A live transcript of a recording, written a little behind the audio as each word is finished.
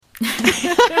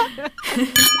Hi,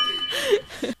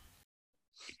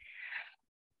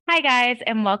 guys,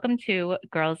 and welcome to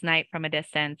Girls Night from a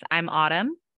Distance. I'm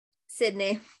Autumn,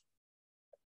 Sydney.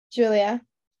 Julia.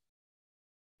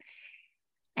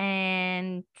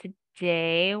 and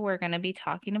today we're going to be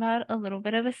talking about a little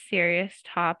bit of a serious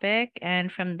topic.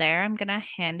 And from there, I'm going to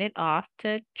hand it off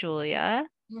to Julia.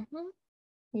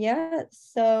 Yeah,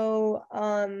 so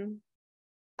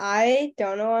I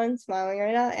don't know why I'm smiling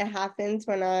right now. It happens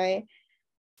when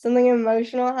something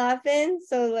emotional happens,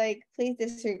 so like please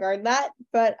disregard that.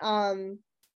 But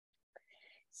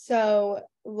so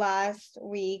last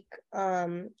week,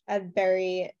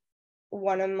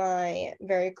 one of my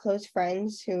very close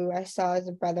friends who I saw as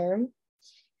a brother,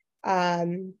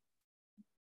 um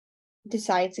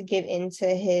decided to give into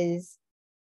his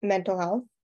mental health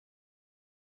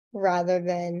rather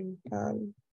than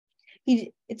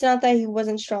it's not that he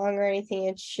wasn't strong or anything,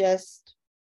 it's just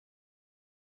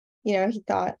he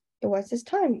thought it was his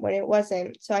time when it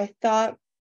wasn't. So I thought,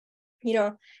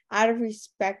 out of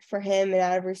respect for him and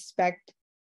out of respect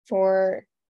for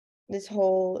this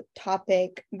whole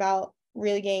topic about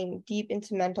really getting deep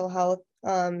into mental health,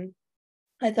 I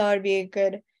thought it'd be a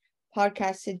good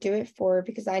podcast to do it for,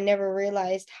 because I never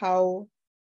realized how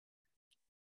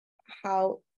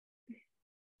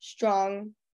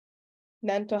strong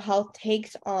mental health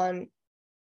takes on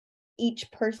each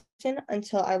person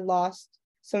until I lost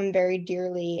someone very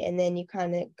dearly. And then you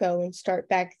kind of go and start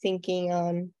back thinking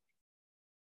on,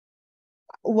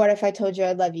 what if I told you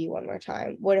I love you one more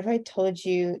time? What if I told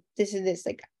you this is this,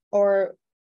 like, or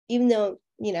even though,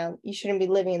 you shouldn't be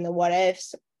living in the what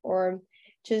ifs, or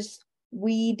just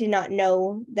we did not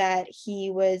know that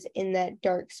he was in that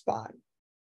dark spot.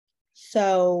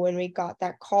 So when we got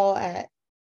that call at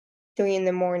 3 in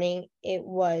the morning, it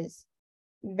was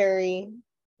very,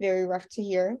 very rough to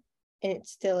hear, and it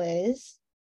still is.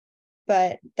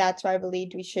 But that's why I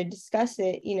believed we should discuss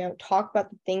it, talk about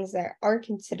the things that are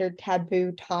considered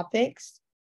taboo topics,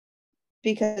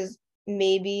 because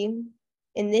maybe,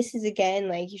 and this is again,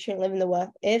 like, you shouldn't live in the what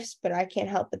ifs, but I can't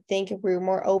help but think if we were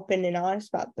more open and honest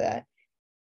about that,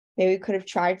 maybe we could have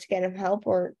tried to get him help,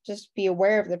 or just be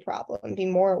aware of the problem and be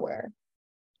more aware.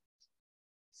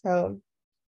 So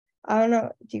I don't know.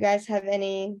 Have you guys had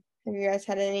any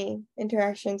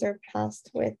interactions or past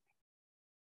with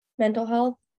mental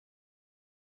health?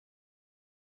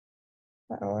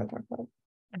 I don't want to talk about it.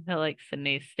 I feel like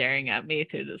Sydney's staring at me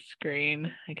through the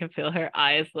screen. I can feel her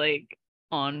eyes like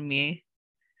on me.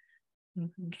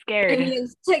 I'm I scared. mean,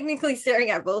 it's technically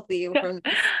staring at both of you from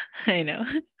this I know.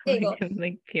 table. I'm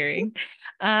like peering.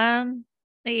 Um,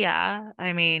 yeah,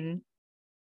 I mean,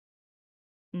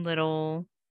 little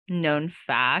known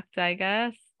fact, I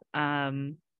guess.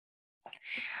 Um,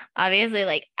 Obviously,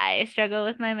 like I struggle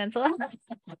with my mental health.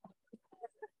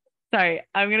 Sorry,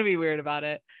 I'm gonna be weird about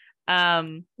it.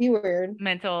 Be weird.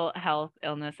 Mental health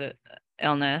illness,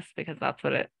 because that's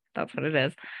what it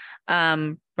is.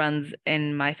 Runs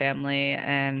in my family,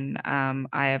 and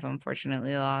I have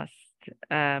unfortunately lost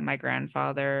my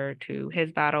grandfather to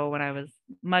his battle when I was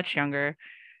much younger.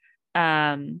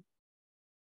 Um,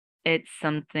 it's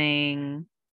something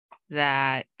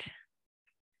that,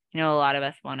 a lot of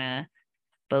us want to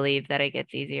believe that it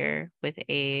gets easier with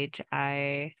age.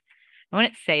 I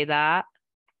wouldn't say that.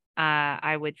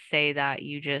 I would say that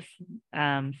you just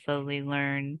slowly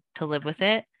learn to live with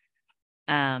it.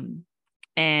 Um,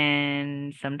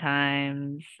 and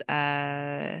sometimes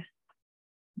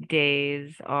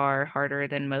days are harder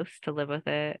than most to live with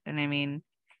it. And I mean,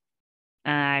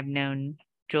 I've known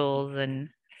Jules and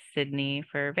Sydney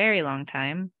for a very long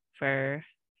time, for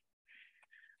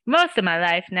most of my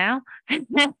life now.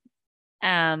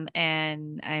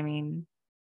 And I mean,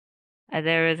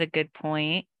 there was a good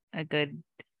point, a good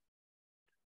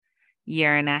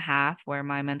year and a half where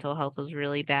my mental health was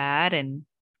really bad. And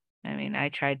I mean, I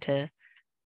tried to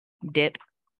dip,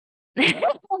 but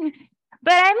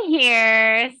I'm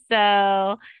here.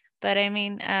 So, but I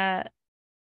mean, I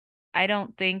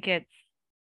don't think it's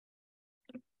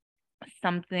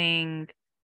something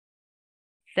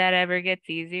that ever gets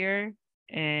easier.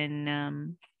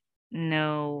 And,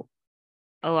 know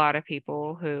a lot of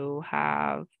people who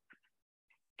have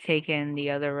taken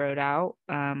the other road out.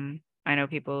 I know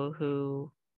people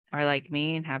who are like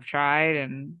me and have tried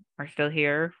and are still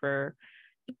here for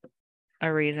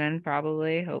a reason,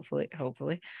 probably,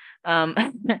 hopefully. Um,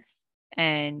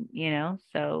 and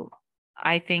so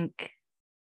I think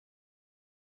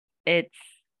it's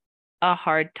a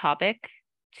hard topic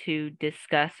to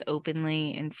discuss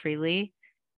openly and freely.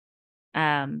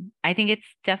 I think it's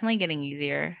definitely getting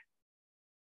easier.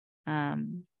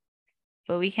 Um,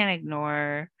 but we can't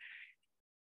ignore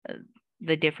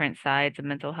the different sides of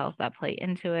mental health that play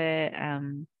into it.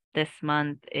 This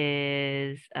month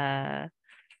is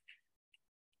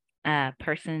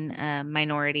person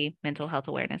minority mental health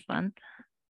awareness month.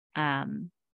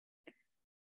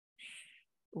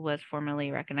 Was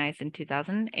formally recognized in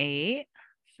 2008,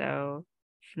 so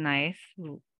it's nice.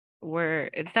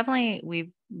 It's definitely,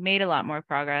 we've made a lot more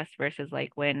progress versus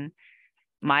like when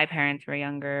my parents were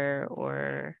younger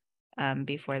or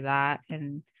before that.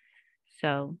 And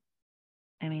so,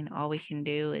 I mean, all we can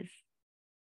do is,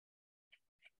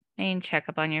 check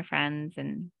up on your friends,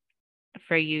 and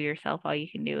for you yourself, all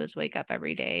you can do is wake up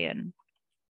every day and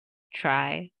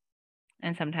try.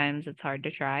 And sometimes it's hard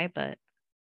to try, but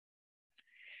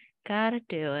gotta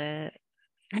do it.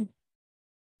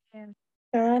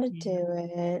 Gotta do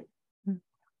it.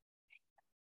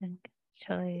 Good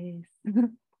choice.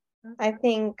 I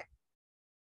think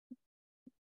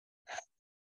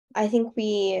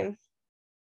we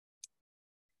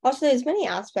also, there's many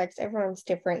aspects. Everyone's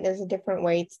different. There's a different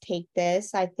way to take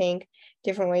this. I think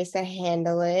different ways to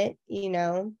handle it,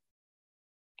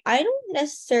 I don't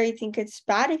necessarily think it's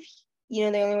bad if, the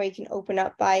only way you can open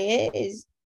up by it is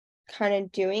kind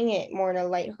of doing it more in a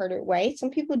lighthearted way. Some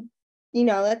people,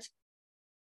 that's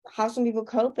how some people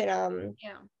cope. And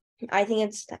Yeah. I think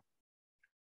it's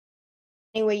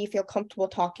any way you feel comfortable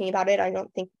talking about it. I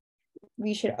don't think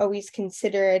we should always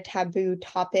consider a taboo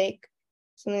topic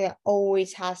something that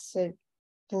always has to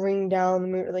bring down the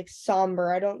mood, like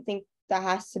somber. I don't think that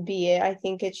has to be it. I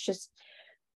think it's just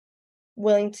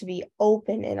willing to be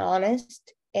open and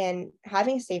honest and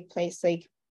having a safe place. Like,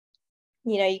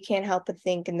 you can't help but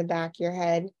think in the back of your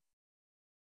head,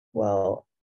 well,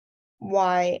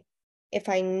 why, if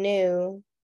I knew,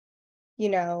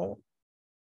 then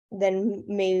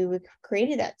maybe we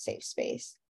created that safe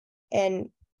space.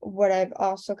 And what I've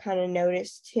also kind of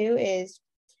noticed too is,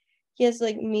 yes,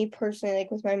 like me personally, like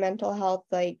with my mental health,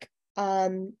 like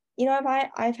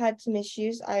I've had some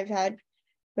issues. But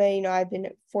I've been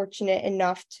fortunate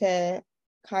enough to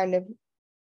kind of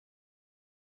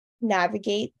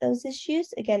navigate those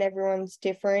issues. Again, everyone's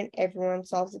different, everyone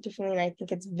solves it differently, and I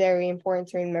think it's very important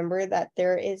to remember that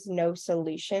there is no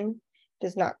solution,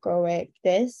 does not go away like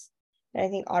this. And I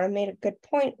think Autumn made a good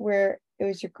point where it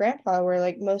was your grandpa, where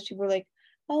like most people were like,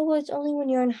 oh, well, it's only when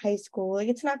you're in high school, like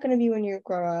it's not going to be when you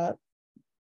grow up.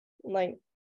 Like,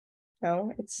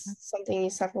 no, it's something you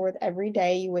suffer with every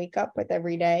day, you wake up with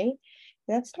every day.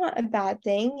 That's not a bad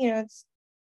thing,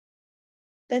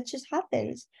 that just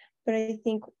happens. But I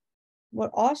think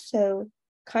what also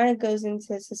kind of goes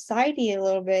into society a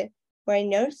little bit, what I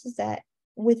notice is that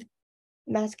with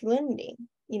masculinity,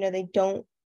 they don't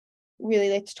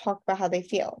really like to talk about how they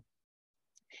feel.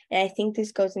 And I think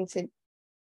this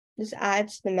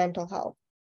adds to the mental health,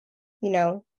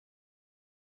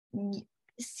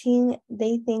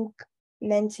 they think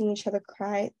men seeing each other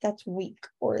cry, that's weak,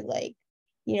 or like,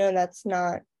 that's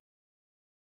not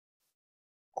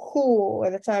cool,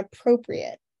 or that's not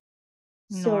appropriate.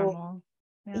 So Normal.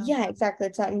 yeah, exactly.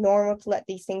 It's not normal to let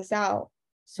these things out.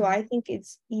 So I think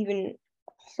it's even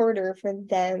harder for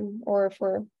them, or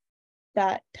for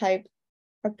that type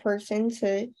of person,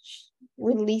 to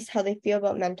release how they feel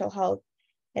about mental health.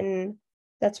 And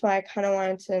that's why I kind of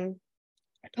wanted to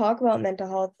talk about mental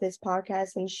health this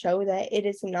podcast and show that it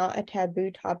is not a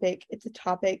taboo topic. It's a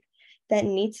topic that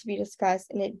needs to be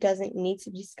discussed, and it doesn't need to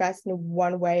be discussed in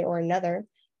one way or another.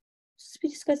 Just be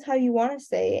discussed how you want to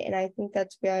say it. And I think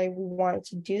that's why we wanted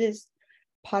to do this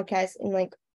podcast in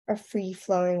like a free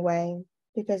flowing way,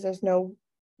 because there's no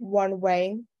one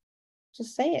way to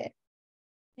say it.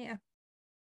 Yeah.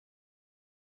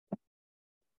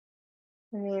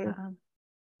 I mean,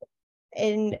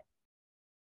 and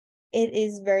it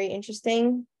is very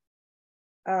interesting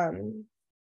that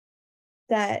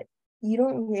you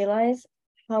don't realize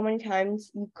how many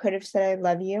times you could have said I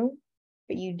love you,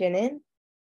 but you didn't,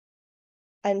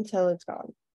 until it's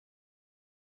gone.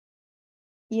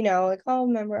 Like, I'll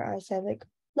remember I said like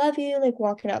love you, like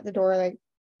walking out the door, like,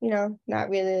 not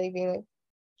really like being like,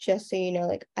 just so you know,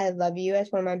 like I love you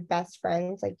as one of my best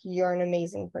friends, like you're an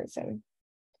amazing person.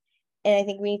 And I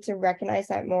think we need to recognize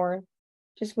that more,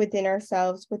 just within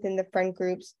ourselves, within the friend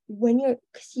groups,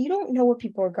 because you don't know what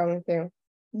people are going through.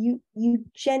 You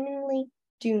genuinely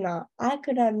do not. I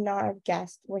could have not have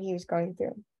guessed what he was going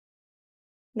through.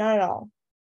 Not at all.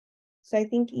 So I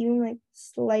think even like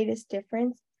slightest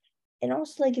difference, and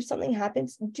also like if something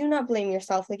happens, do not blame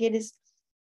yourself. Like it is,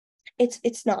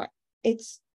 it's not. It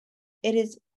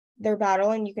is their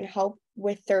battle, and you can help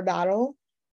with their battle.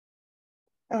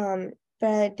 But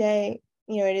at a day,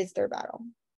 it is their battle.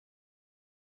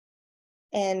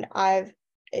 And I've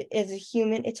as a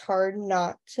human, it's hard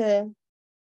not to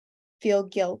feel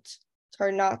guilt. It's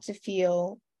hard not to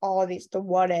feel all these, the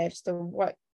what ifs, the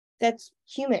what, that's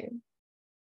human.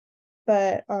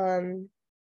 But you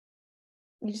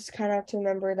just kind of have to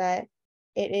remember that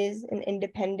it is an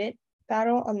independent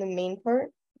battle on the main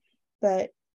part,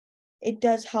 but it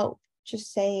does help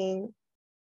just saying,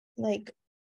 like,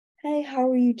 hey, how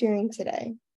are you doing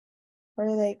today? Or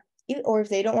like, or if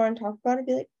they don't want to talk about it,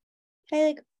 be like, hey,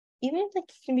 like, even if like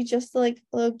it can be just like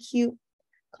a little cute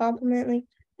compliment, like,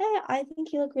 hey, I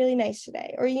think you look really nice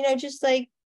today. Or, just like,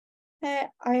 hey,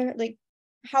 I like,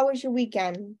 how was your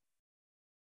weekend?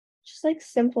 Just like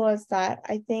simple as that,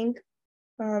 I think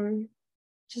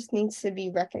just needs to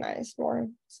be recognized more.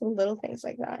 So little things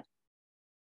like that.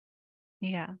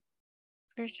 Yeah,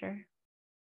 for sure.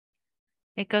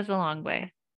 It goes a long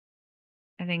way.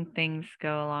 I think things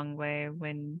go a long way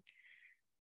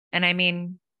and I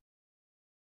mean,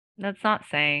 that's not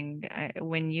saying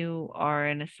when you are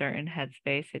in a certain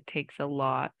headspace, it takes a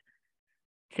lot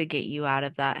to get you out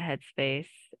of that headspace.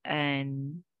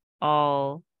 And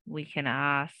all we can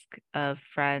ask of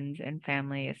friends and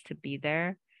family is to be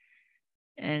there.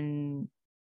 And,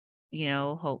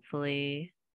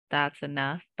 hopefully that's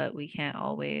enough, but we can't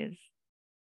always,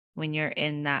 when you're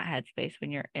in that headspace,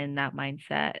 when you're in that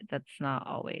mindset, that's not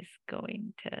always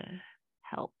going to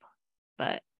help.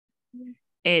 But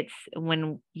it's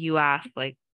when you ask,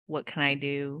 like, what can I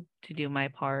do to do my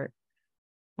part?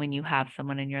 When you have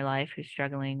someone in your life who's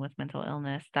struggling with mental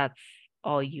illness, that's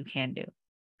all you can do.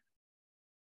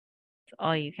 It's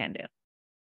all you can do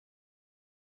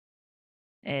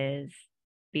is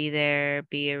be there,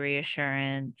 be a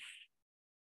reassurance.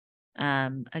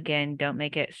 Again, don't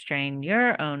make it strain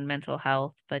your own mental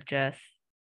health, but just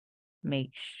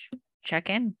check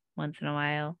in once in a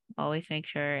while. Always make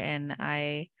sure. And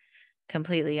I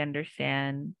completely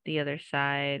understand the other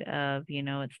side of,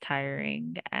 it's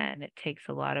tiring and it takes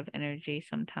a lot of energy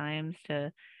sometimes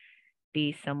to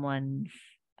be someone's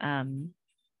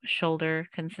shoulder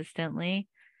consistently,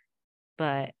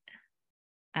 but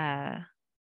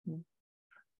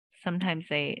sometimes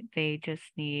they just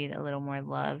need a little more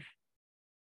love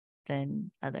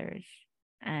than others,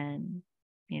 and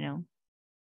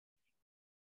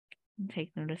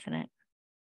take notice in it.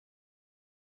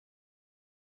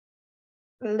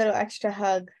 A little extra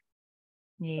hug.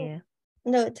 Yeah.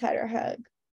 No tighter hug.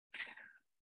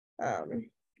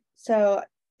 So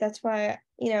that's why,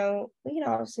 we can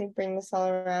obviously bring this all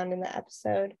around in the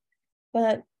episode,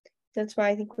 but that's why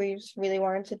I think we just really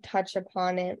wanted to touch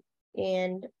upon it.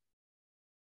 And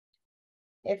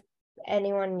if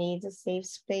anyone needs a safe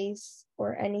space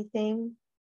or anything,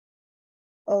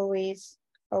 always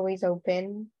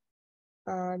open,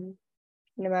 no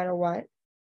matter what.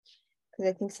 Because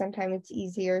I think sometimes it's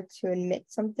easier to admit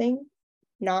something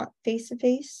not face to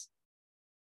face.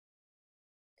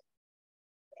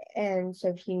 And so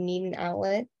if you need an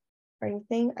outlet or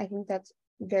anything, I think that's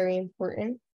very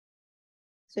important,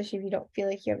 especially if you don't feel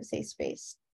like you have a safe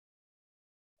space.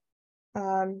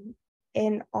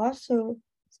 And also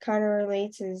it kind of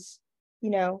relates is,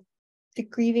 the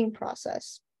grieving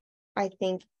process, I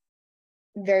think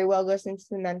very well goes into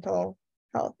the mental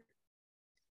health.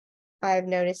 I've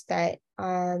noticed that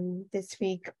this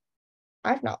week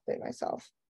I've not been myself.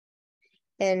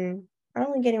 And I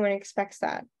don't think anyone expects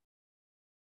that,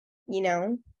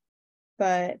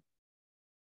 but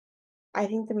I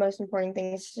think the most important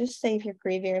thing is to just say if you're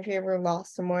grieving, if you ever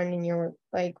lost someone and you're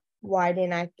like, why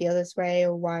didn't I feel this way?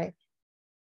 Or why?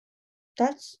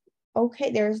 That's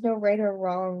okay. There is no right or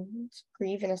wrong to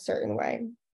grieve in a certain way.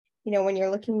 When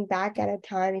you're looking back at a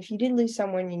time, if you did lose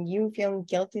someone and you feeling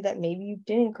guilty that maybe you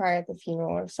didn't cry at the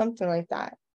funeral or something like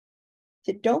that,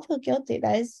 don't feel guilty.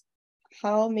 That is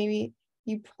how maybe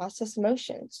you process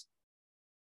emotions.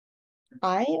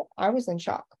 I was in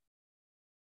shock,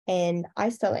 and I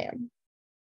still am.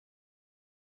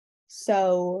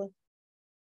 So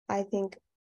I think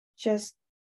just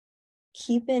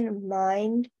keep in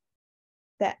mind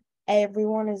that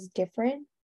everyone is different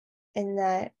and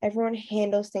that everyone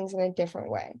handles things in a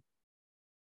different way,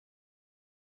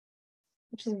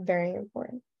 which is very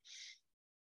important.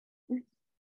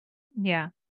 Yeah,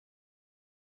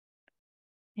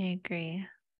 I agree.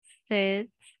 Sid,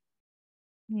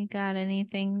 you got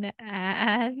anything to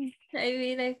add? I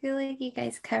mean, I feel like you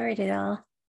guys covered it all.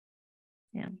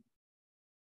 Yeah.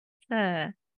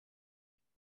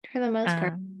 For the most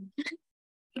part.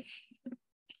 It's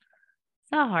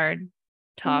a hard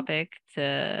topic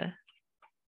to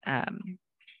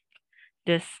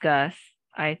discuss.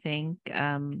 I think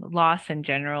loss in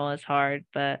general is hard,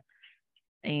 but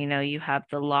you have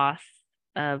the loss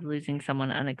of losing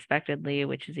someone unexpectedly,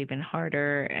 which is even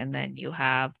harder. And then you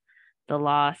have the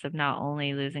loss of not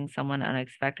only losing someone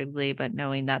unexpectedly, but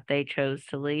knowing that they chose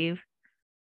to leave.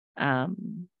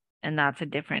 And that's a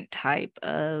different type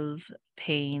of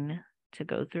pain to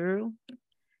go through.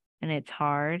 And it's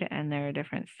hard, and there are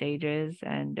different stages,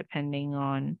 and depending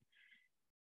on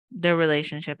the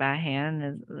relationship at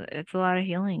hand, it's a lot of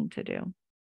healing to do.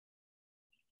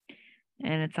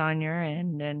 And it's on your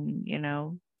end.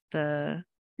 And, the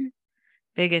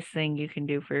biggest thing you can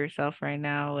do for yourself right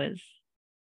now is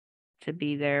to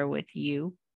be there with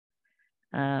you.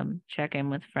 Check in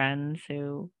with friends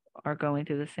who are going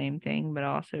through the same thing, but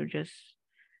also just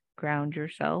ground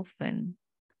yourself and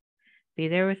be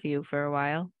there with you for a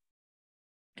while.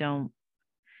 Don't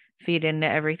feed into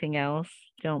everything else.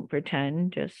 Don't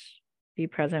pretend. Just be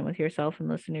present with yourself and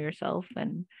listen to yourself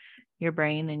and your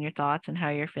brain and your thoughts and how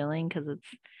you're feeling, because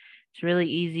it's really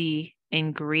easy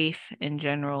in grief in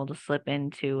general to slip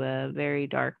into a very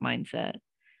dark mindset.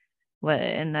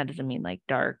 And that doesn't mean like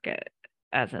dark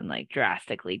as in like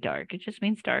drastically dark. It just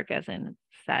means dark as in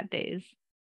sad days,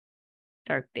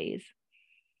 dark days.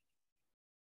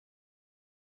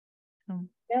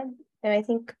 Yeah, and I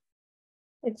think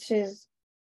it's just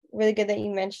really good that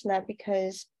you mentioned that,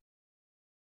 because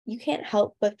you can't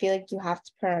help but feel like you have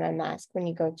to put on a mask when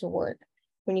you go to work,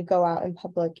 when you go out in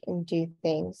public and do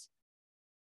things.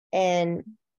 And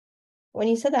when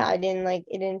you said that, it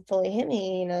didn't fully hit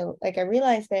me, like I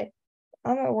realized that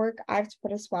I'm at work, I have to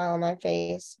put a smile on my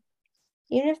face,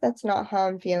 even if that's not how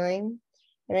I'm feeling.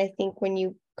 And I think when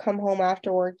you come home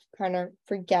after work, you kind of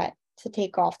forget to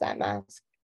take off that mask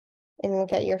and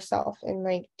look at yourself and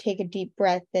like take a deep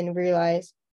breath and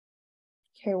realize,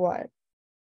 okay, what?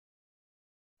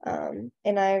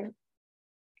 And I've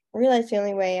realized the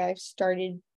only way I've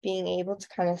started being able to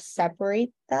kind of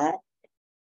separate that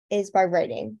is by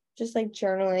writing, just like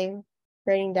journaling,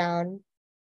 writing down,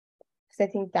 because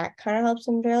I think that kind of helps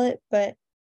unveil it. But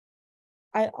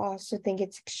I also think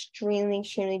it's extremely,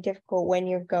 extremely difficult when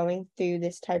you're going through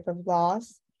this type of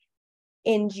loss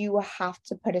and you have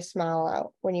to put a smile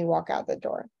out when you walk out the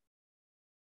door.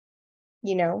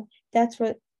 That's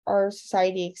what our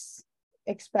society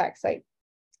expects, like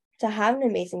to have an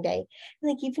amazing day.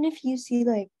 And like, even if you see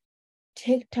like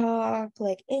TikTok,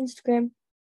 like Instagram,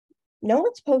 no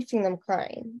one's posting them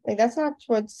crying. Like, that's not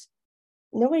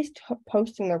nobody's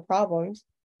posting their problems.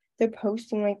 They're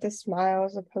posting like the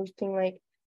smiles, they're posting like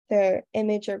the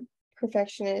image of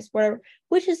perfectionist, whatever,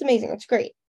 which is amazing. It's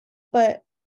great. But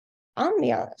I'm gonna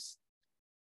be honest,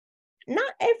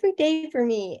 not every day for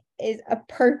me is a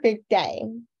perfect day.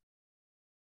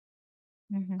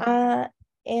 Mm-hmm.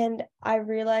 And I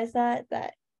realized that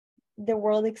the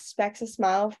world expects a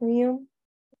smile from you,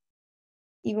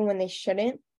 even when they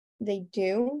shouldn't. They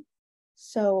do.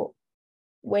 So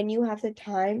when you have the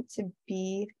time to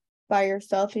be by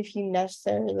yourself, if you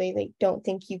necessarily like don't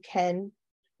think you can,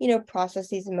 process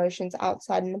these emotions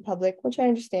outside in the public, which I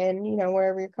understand,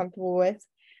 wherever you're comfortable with,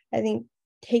 I think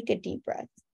take a deep breath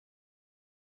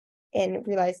and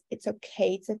realize it's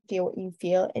okay to feel what you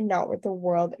feel and not what the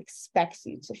world expects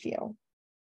you to feel.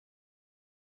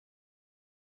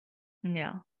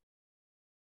 Yeah.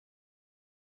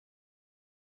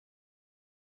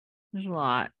 There's a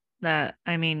lot that,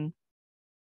 and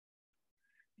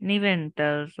even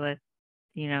those with,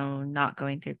 not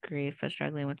going through grief or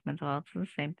struggling with mental health,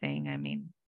 it's the same thing.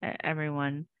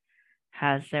 Everyone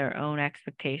has their own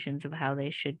expectations of how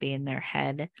they should be in their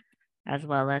head, as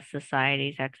well as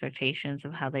society's expectations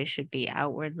of how they should be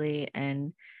outwardly.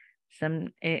 And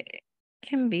it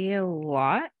can be a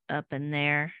lot up in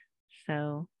there.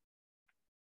 So,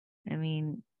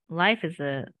 life is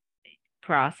a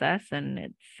process, and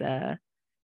it's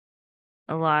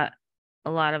a lot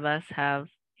of us have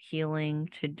healing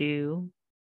to do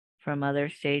from other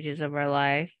stages of our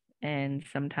life, and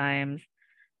sometimes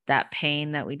that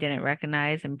pain that we didn't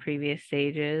recognize in previous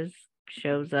stages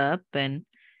shows up, and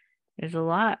there's a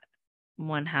lot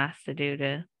one has to do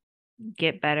to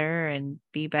get better and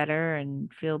be better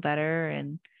and feel better.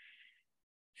 And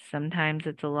sometimes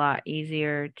it's a lot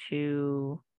easier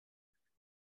to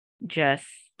just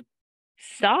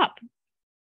stop.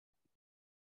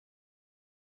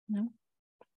 No.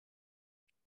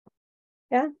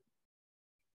 Yeah.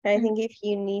 And I think if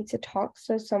you need to talk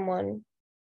to someone,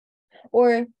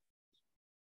 or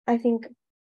I think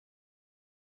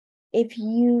if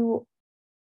you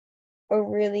are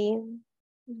really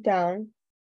down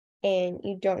and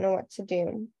you don't know what to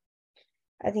do,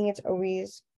 I think it's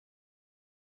always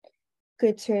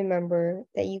good to remember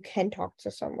that you can talk to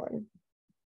someone.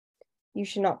 You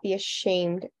should not be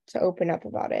ashamed to open up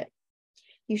about it.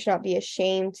 you should not be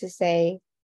ashamed to say,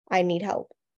 I need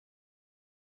help.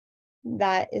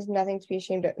 That is nothing to be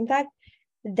ashamed of. In fact,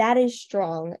 that is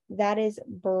strong. That is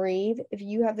brave. If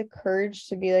you have the courage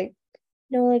to be like,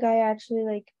 no, like I actually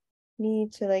like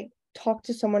need to like talk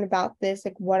to someone about this,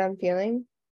 like what I'm feeling.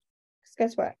 Because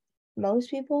guess what?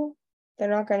 Most people, they're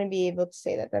not going to be able to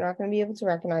say that. They're not going to be able to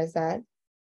recognize that.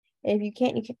 And if you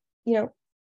can't, you know,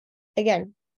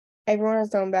 again, everyone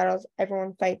has their own battles.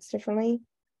 Everyone fights differently.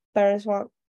 But I just want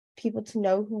people to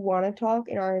know who want to talk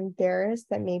and are embarrassed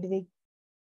that maybe they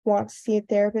want to see a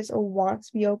therapist or want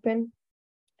to be open.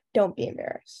 Don't be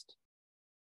embarrassed.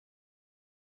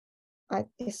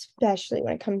 Especially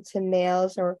when it comes to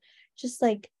males or just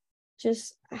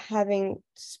having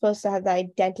supposed to have the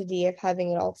identity of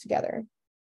having it all together.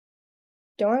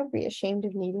 Don't ever be ashamed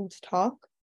of needing to talk.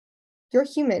 You're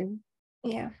human.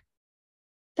 Yeah.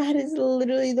 That is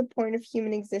literally the point of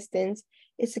human existence,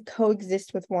 is to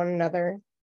coexist with one another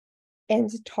and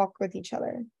to talk with each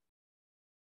other.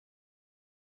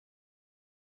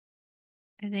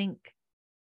 I think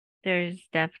there's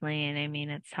definitely, and I mean,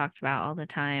 it's talked about all the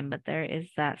time, but there is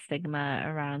that stigma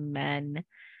around men,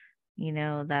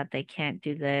 that they can't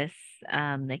do this,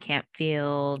 they can't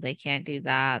feel, they can't do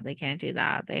that, they can't do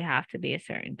that. They have to be a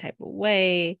certain type of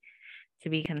way to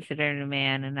be considered a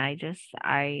man. And I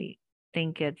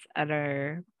think it's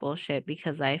utter bullshit,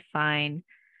 because I find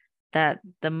that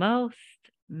the most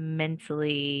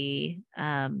mentally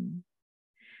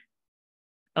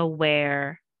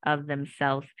aware of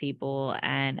themselves people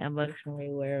and emotionally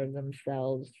aware of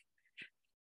themselves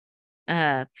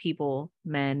people,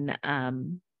 men,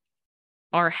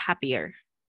 are happier.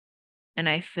 And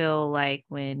I feel like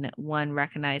when one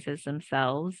recognizes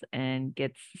themselves and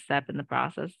gets a step in the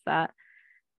process, that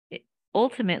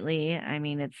ultimately, I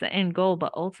mean, it's the end goal,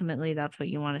 but ultimately that's what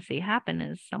you want to see happen,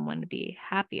 is someone to be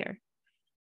happier.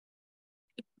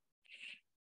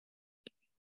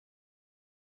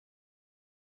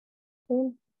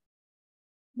 I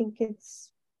think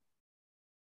it's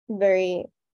very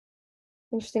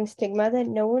interesting stigma that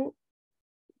no one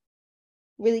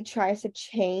really tries to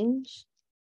change.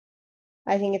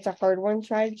 I think it's a hard one to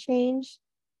try to change,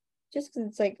 just because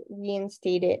it's like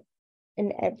reinstated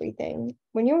in everything.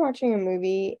 When you're watching a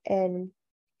movie and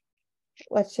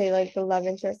let's say like the love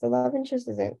interest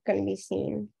isn't going to be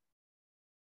seen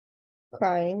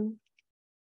crying.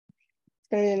 It's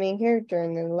going to be the main character,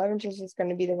 and then the love interest is going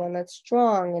to be the one that's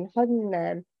strong and hugging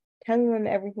them, telling them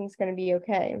everything's going to be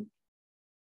okay.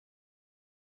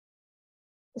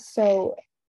 So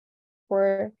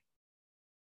for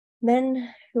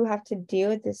men who have to deal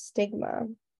with this stigma,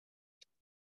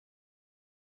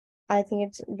 I think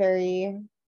it's very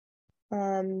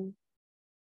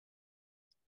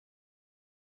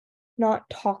not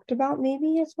talked about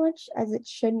maybe as much as it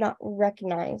should, not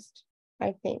recognized.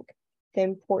 I think the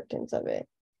importance of it.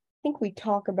 I think we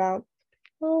talk about,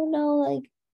 oh no, like,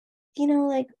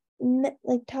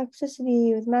 like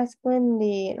toxicity with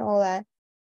masculinity and all that,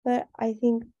 but I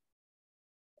think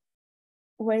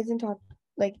what isn't talked,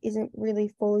 like, isn't really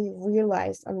fully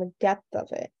realized on the depth of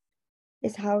it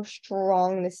is how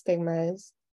strong the stigma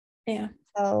is. Yeah.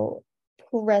 How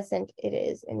present it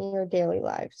is in your daily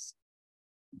lives.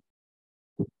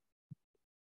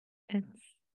 It's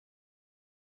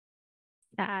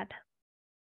sad.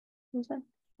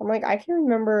 I'm like, I can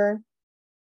remember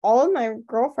all of my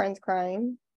girlfriends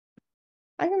crying.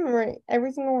 I can remember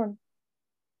every single one.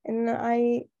 And then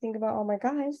I think about all my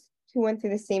guys who went through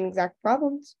the same exact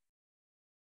problems.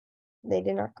 They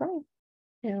did not cry.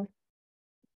 Yeah.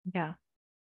 Yeah.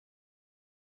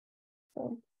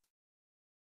 So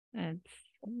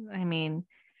I mean,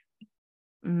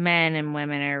 men and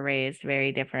women are raised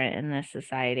very different in this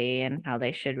society, and how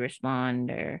they should respond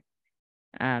or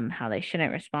how they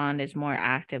shouldn't respond is more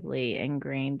actively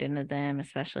ingrained into them,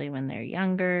 especially when they're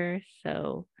younger.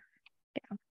 So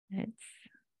yeah, it's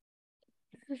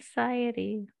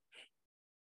society.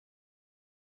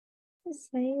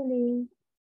 Society.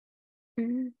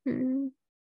 Mm-hmm.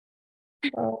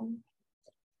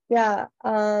 Yeah.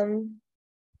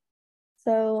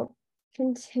 So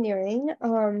continuing,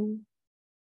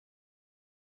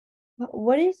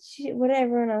 what did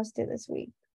everyone else do this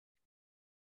week?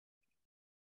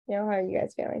 How are you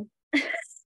guys feeling?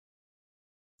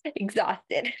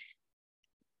 Exhausted.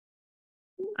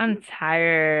 I'm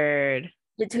tired.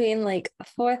 Between like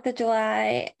 4th of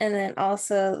July and then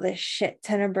also the shit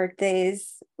ton of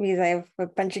birthdays, because I have a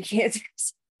bunch of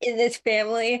cancers in this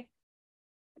family.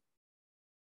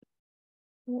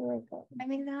 Oh my God.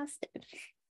 I'm exhausted.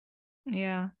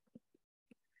 Yeah.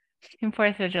 And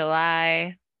 4th of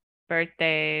July,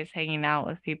 birthdays, hanging out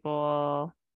with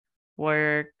people,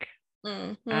 work,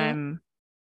 Mhm.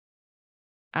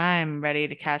 I'm ready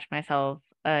to catch myself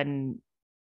a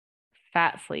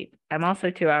fat sleep. I'm also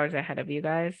 2 hours ahead of you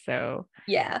guys, so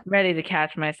Yeah, I'm ready to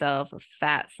catch myself a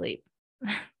fat sleep.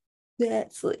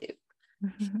 that's sleep.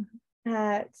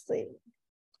 Sleep.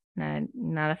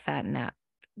 Not a fat nap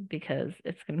because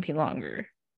it's gonna be longer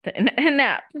than a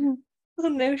nap. Oh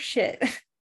no shit.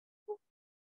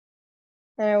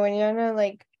 And when you're on a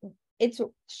like, it's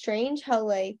strange how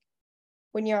like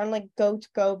when you're on like go to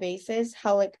go basis,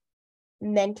 how like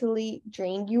mentally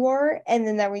drained you are, and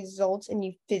then that results in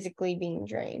you physically being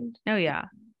drained. Oh yeah,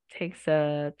 takes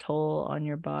a toll on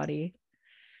your body.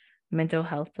 Mental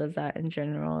health does that in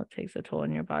general. It takes a toll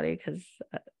on your body because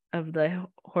of the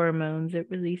hormones it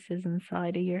releases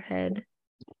inside of your head.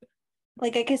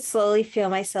 Like I could slowly feel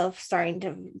myself starting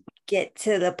to get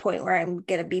to the point where I'm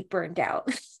gonna be burned out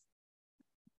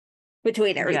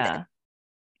between everything. Yeah,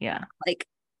 yeah. Like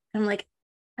I'm like,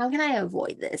 how can I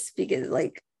avoid this? Because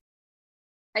like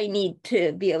I need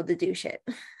to be able to do shit.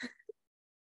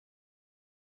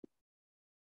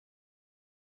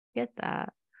 Get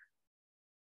that.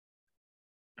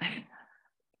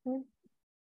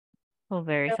 Well,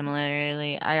 very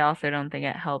similarly, I also don't think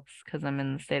it helps because I'm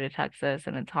in the state of Texas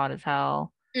and it's hot as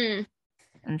hell. Mm,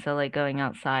 And so like going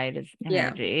outside is yeah.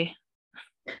 energy.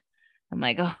 I'm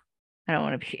like, oh, I don't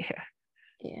want to be here.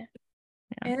 Yeah.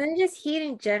 Yeah. And then just heat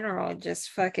in general just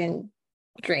fucking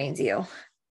drains you.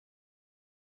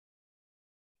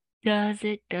 Does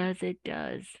it, does it,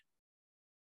 does.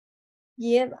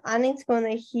 Yep, I need to go in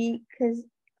the heat because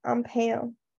I'm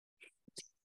pale.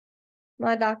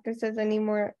 My doctor says I need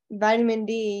more vitamin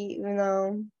D, even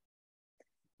though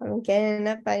I'm getting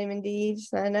enough vitamin D,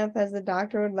 just not enough as the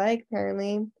doctor would like,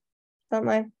 apparently. It's not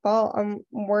my fault. I'm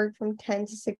work from 10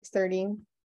 to 6:30.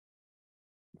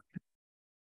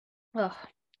 Oh,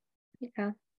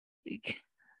 yeah.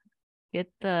 Get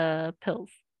the pills.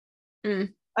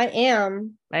 Mm. I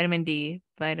am. Vitamin D,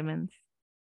 vitamins.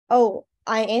 Oh,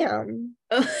 I am.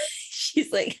 Oh,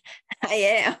 she's like,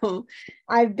 I am.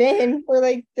 I've been for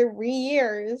like 3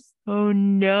 years. Oh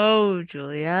no,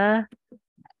 Julia.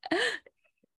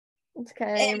 It's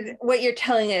okay. And what you're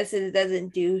telling us is it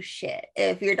doesn't do shit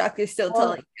if your doctor's still Well,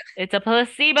 telling It's a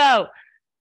placebo.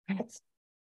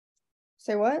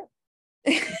 say what?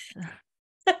 you.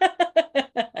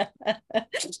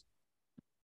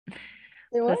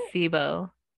 Say what?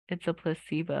 Placebo. It's a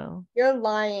placebo. You're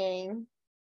lying.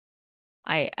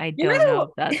 I don't know No, if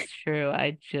that's true.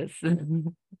 I just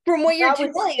from what you're That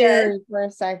was telling us, scary for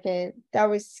a second. That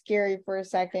was scary for a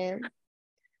second.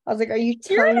 I was like, are you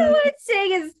you're telling the me? one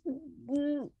saying is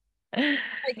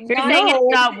like You're not. saying it's No,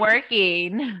 not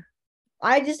working.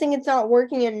 I just think it's not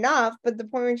working enough. But the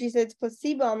point when she said it's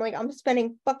placebo, I'm like, I'm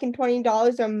spending fucking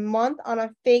 $20 a month on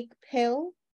a fake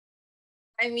pill.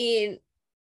 I mean,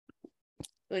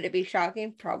 would it be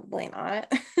shocking? Probably not.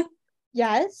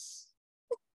 Yes.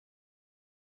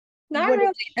 Not Would really.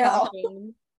 it be No.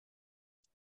 shocking?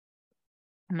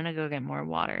 I'm gonna go get more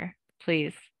water.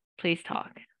 Please, please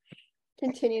talk.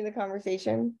 Continue the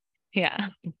conversation. Yeah.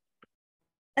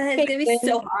 And it's Okay, gonna be Lynn,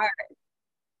 so hard.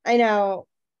 I know.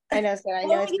 I know, Sid. I know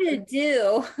What are it's we gonna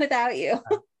do without you?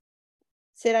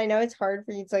 Sid, I know it's hard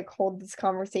for you to like hold this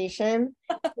conversation.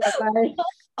 But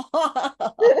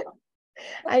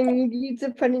I need you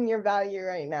to put in your value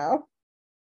right now.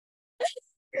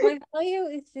 My value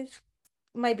is just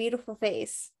my beautiful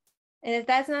face. And if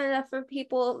that's not enough for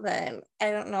people, then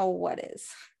I don't know what is.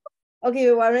 Okay,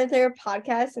 but why don't they have a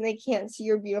podcast and they can't see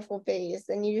your beautiful face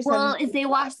and you just Well, have if they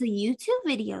watch the YouTube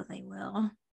video, they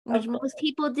will. Which Of most course.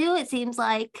 people do, it seems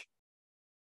like.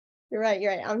 You're right,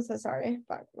 you're right. I'm so sorry.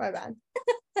 Fuck, my bad.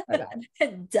 My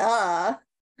bad. Duh.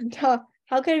 Duh.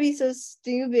 How could I be so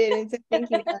stupid into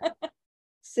thinking that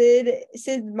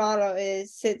Sid's motto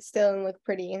is sit still and look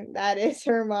pretty. That is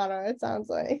her motto, it sounds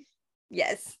like.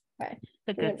 Yes. Okay.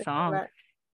 It's a You're good gonna say song. that.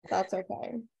 That's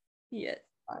okay. Yes.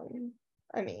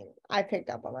 I mean, I picked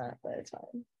up on that, but it's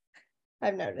fine.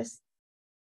 I've noticed.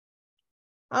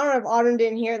 I don't know if Autumn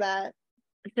didn't hear that.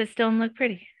 It still don't look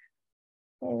pretty.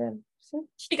 Maybe.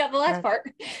 She got the last part.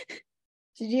 Did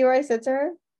you hear what I said to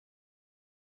her?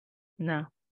 No.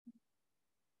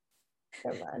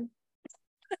 Never mind.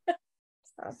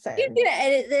 I'll She's send. gonna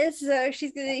edit this, so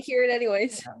she's gonna hear it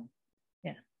anyways.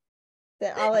 Yeah.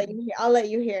 Then I'll let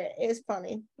you hear it. It's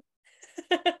funny.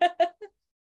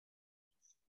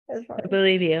 It's I funny.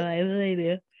 believe you. I believe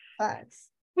you. Facts.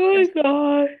 Oh my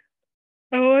God.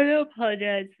 I want to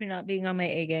apologize for not being on my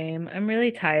A game. I'm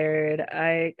really tired.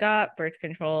 I got birth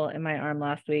control in my arm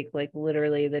last week, like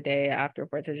literally the day after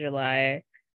 4th of July.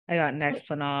 I got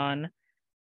Nexplanon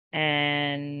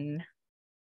and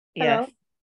yes, Hello.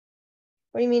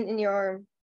 What do you mean in your arm?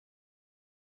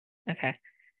 Okay.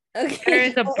 Okay. There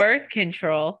is a birth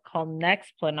control called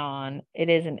Nexplanon. It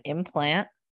is an implant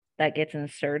that gets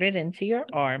inserted into your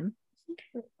arm.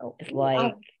 Oh, It's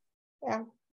like yeah.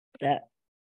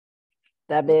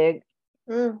 that big.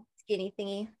 Skinny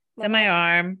thingy. It's in my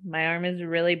arm. My arm is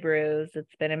really bruised.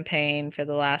 It's been in pain for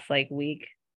the last like week.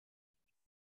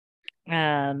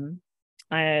 I'm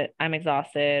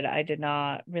exhausted. I did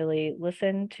not really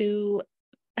listen to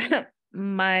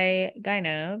my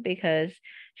gyno because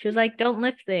she was like, don't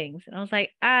lift things. And I was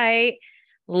like,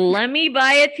 let me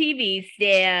buy a TV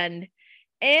stand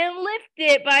and lift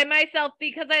it by myself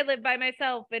because I live by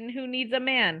myself and who needs a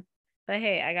man? But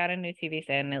hey, I got a new TV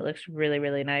stand and it looks really,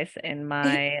 really nice in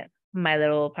my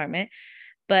little apartment.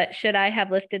 But should I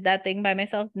have lifted that thing by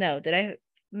myself? No. Did I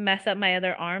mess up my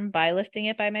other arm by lifting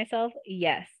it by myself?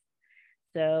 Yes.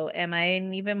 So am I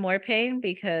in even more pain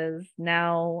because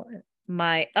now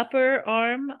my upper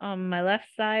arm on my left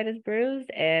side is bruised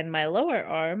and my lower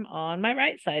arm on my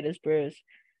right side is bruised.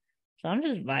 So I'm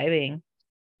just vibing.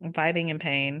 I'm vibing in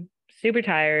pain. Super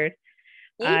tired.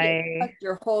 You fucked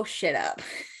your whole shit up.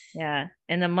 Yeah.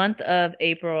 In the month of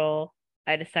April,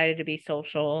 I decided to be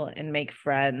social and make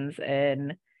friends,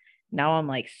 and now I'm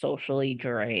like socially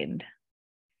drained.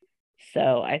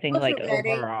 So I think like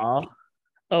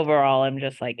overall, I'm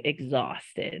just like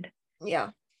exhausted. Yeah.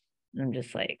 I'm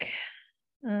just like,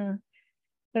 but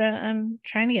I'm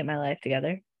trying to get my life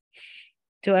together.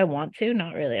 Do I want to?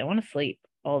 Not really. I want to sleep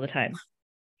all the time.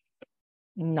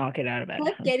 Not get out of bed.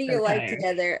 Not getting your life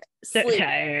together. So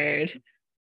tired.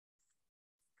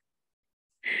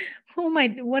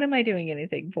 What am I doing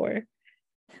anything for?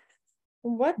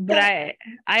 But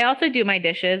I also do my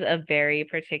dishes a very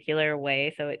particular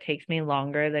way, so it takes me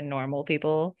longer than normal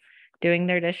people doing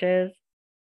their dishes.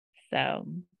 So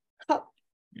I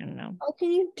don't know. How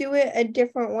can you do it a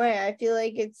different way? I feel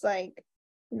like it's like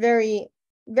very,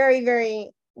 very,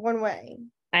 very one way.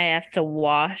 I have to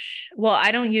wash. Well,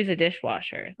 I don't use a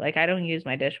dishwasher. Like I don't use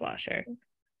my dishwasher.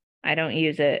 I don't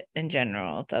use it in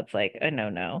general. That's like a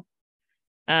no-no.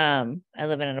 I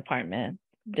live in an apartment.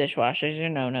 Dishwashers are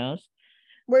no-nos.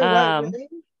 Wait, what? Really?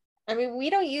 I mean, we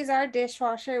don't use our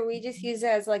dishwasher. We just use it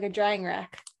as like a drying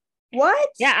rack. What?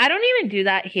 Yeah, I don't even do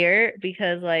that here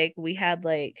because like we had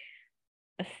like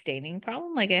a staining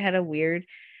problem. Like I had a weird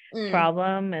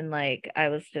problem and like I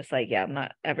was just like, yeah, I'm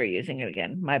not ever using it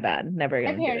again. My bad. Never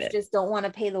gonna do it. My parents just don't want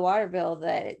to pay the water bill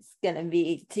that it's gonna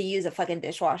be to use a fucking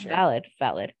dishwasher. Valid.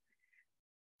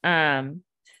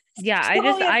 Yeah,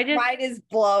 I just mind is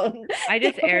blown. I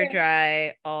just air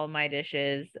dry all my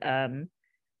dishes.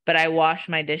 But I wash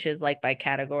my dishes like by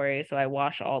category. So I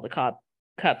wash all the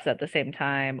cups at the same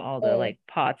time, all the like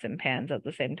pots and pans at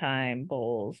the same time,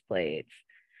 bowls, plates.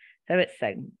 So it's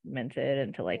segmented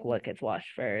into like what gets washed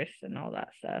first and all that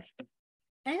stuff.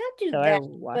 I don't do that,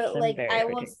 but like I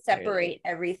will separate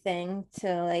everything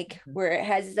to like where it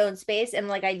has its own space, and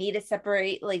like I need to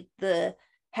separate like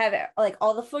have like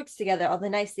all the forks together, all the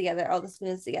knives together, all the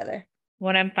spoons together.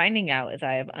 What I'm finding out is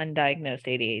I have undiagnosed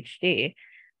ADHD.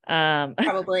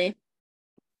 Probably.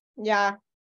 Yeah,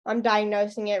 I'm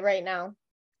diagnosing it right now.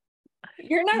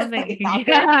 You're not.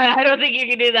 I don't think you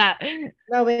can do that.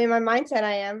 No, but in my mindset,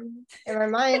 I am. In my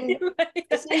mind,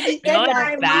 what's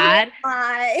bad?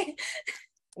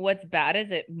 What's bad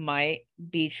is it might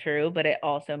be true, but it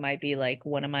also might be like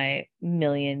one of my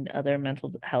million other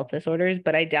mental health disorders.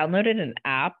 But I downloaded an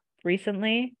app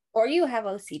recently. Or you have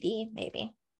OCD,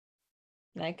 maybe.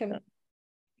 I can.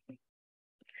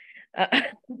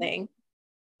 Thing.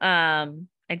 I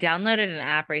downloaded an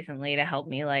app recently to help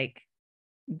me like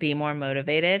be more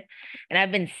motivated. And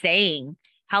I've been saying,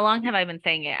 how long have I been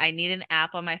saying it? I need an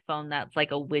app on my phone that's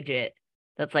like a widget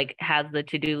that's like has the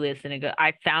to-do list and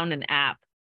I found an app.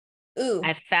 Ooh.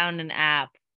 I found an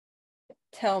app.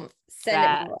 Send it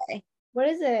my way. What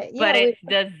is it? But it's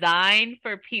designed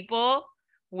for people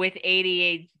with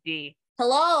ADHD.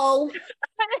 Hello.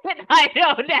 I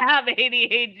don't have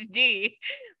ADHD,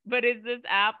 but is this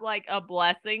app like a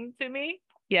blessing to me?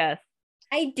 Yes.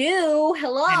 I do.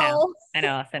 Hello. I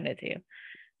know. I'll send it to you.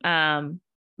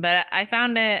 But I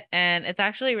found it and it's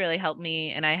actually really helped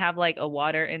me. And I have like a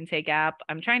water intake app.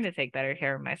 I'm trying to take better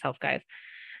care of myself, guys.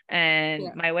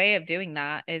 And my way of doing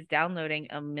that is downloading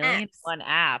 1,000,001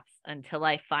 apps until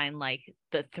I find like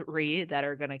the 3 that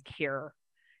are going to cure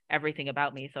everything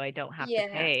about me. So I don't have to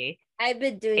pay I've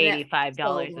been doing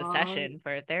 $85 a session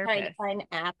for a therapist. Trying to find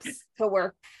apps to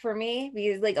work for me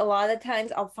because like a lot of the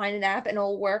times I'll find an app and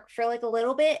it'll work for like a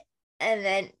little bit and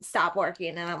then stop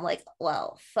working and I'm like,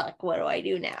 well, fuck, what do I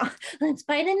do now? Let's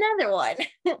find another one.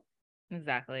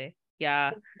 Exactly.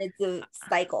 Yeah. It's a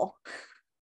cycle.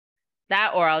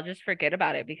 That, or I'll just forget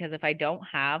about it, because if I don't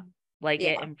have like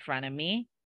it in front of me,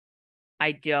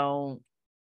 I don't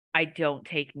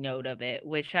take note of it,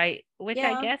 which I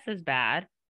guess is bad,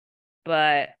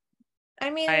 but I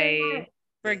mean, I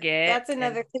forget. That's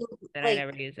another thing. Then I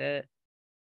never use it.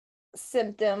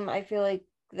 Symptom I feel like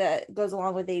that goes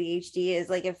along with ADHD is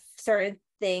like, if certain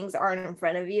things aren't in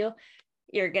front of you,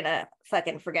 you're gonna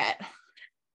fucking forget.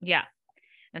 Yeah.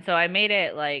 And so I made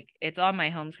it like it's on my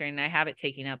home screen, and I have it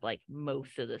taking up like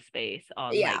most of the space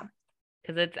on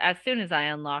because it's as soon as I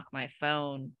unlock my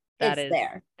phone,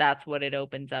 that's what it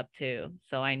opens up to.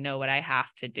 So I know what I have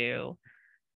to do.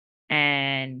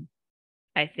 And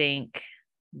I think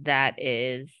that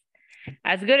is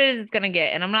as good as it's going to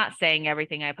get. And I'm not saying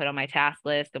everything I put on my task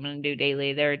list I'm going to do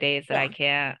daily. There are days that I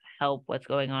can't help what's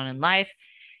going on in life,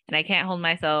 and I can't hold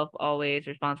myself always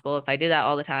responsible. If I do that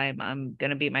all the time, I'm going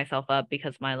to beat myself up,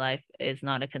 because my life is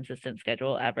not a consistent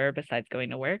schedule ever besides going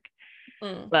to work.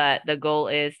 But the goal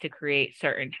is to create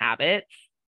certain habits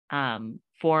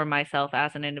for myself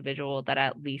as an individual that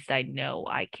at least I know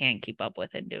I can keep up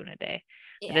with and do in a day.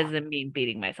 It doesn't mean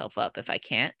beating myself up if I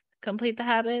can't complete the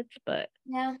habits, but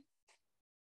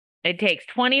it takes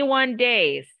 21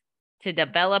 days to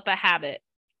develop a habit.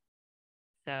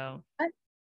 So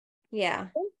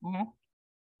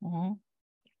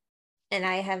and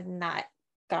I have not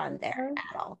gone there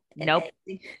at all. Nope.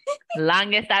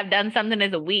 Longest I've done something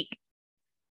is a week.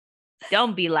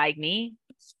 Don't be like me.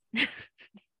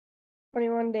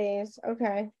 21 days.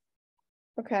 Okay.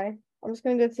 I'm just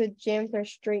gonna go to the gym for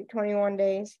straight 21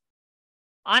 days.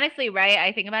 Honestly, right?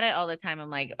 I think about it all the time. I'm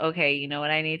like, okay, you know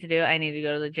what I need to do? I need to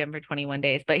go to the gym for 21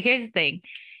 days. But here's the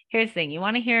thing. You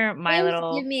want to hear my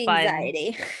little give me fun...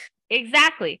 anxiety.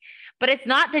 Exactly. But it's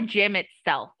not the gym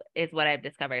itself, is what I've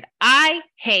discovered. I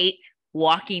hate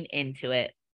walking into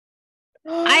it.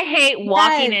 I hate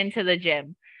walking into the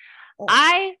gym.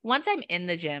 Once I'm in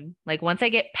the gym, like once I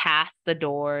get past the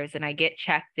doors and I get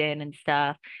checked in and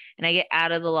stuff, and I get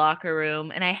out of the locker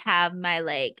room and I have my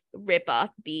like rip off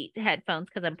beat headphones,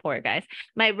 because I'm poor, guys,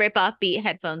 my rip off beat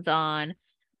headphones on,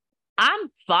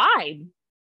 I'm fine.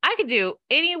 I can do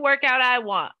any workout I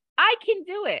want. I can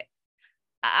do it.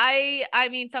 I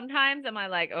mean, sometimes am I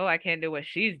like, oh, I can't do what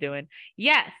she's doing?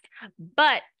 Yes.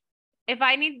 But if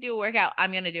I need to do a workout,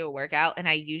 I'm going to do a workout, and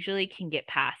I usually can get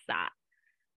past that.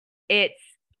 It's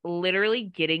literally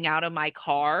getting out of my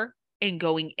car and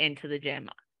going into the gym.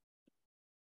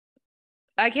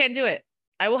 I can't do it.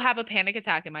 I will have a panic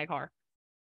attack in my car.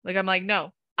 Like, I'm like,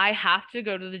 no, I have to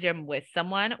go to the gym with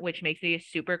someone, which makes me a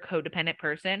super codependent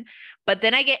person. But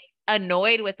then I get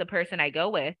annoyed with the person I go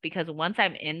with, because once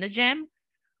I'm in the gym,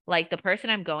 like the person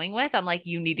I'm going with, I'm like,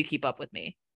 you need to keep up with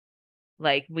me.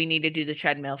 Like, we need to do the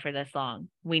treadmill for this long.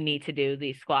 We need to do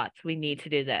these squats. We need to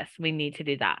do this. We need to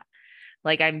do that.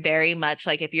 Like, I'm very much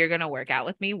like, if you're going to work out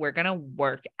with me, we're going to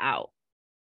work out.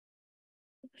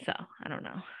 So, I don't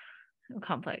know.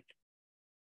 Conflict.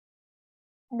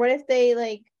 What if they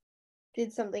like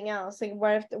did something else? Like,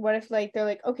 what if like they're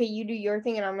like, okay, you do your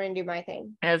thing and I'm going to do my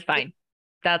thing? That's fine.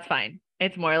 That's fine.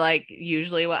 It's more like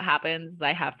usually what happens is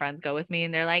I have friends go with me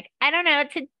and they're like, I don't know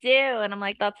what to do. And I'm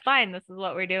like, that's fine. This is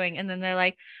what we're doing. And then they're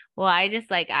like, well, I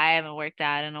haven't worked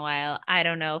out in a while. I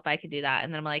don't know if I could do that.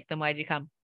 And then I'm like, then why'd you come?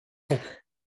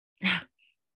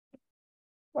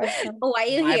 Why are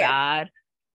you My here? bad. I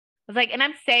was like, and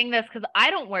I'm saying this because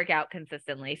I don't work out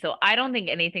consistently. So I don't think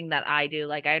anything that I do,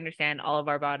 like, I understand all of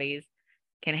our bodies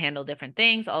can handle different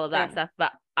things, all of that stuff.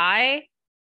 But I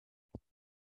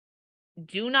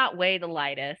do not weigh the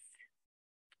lightest.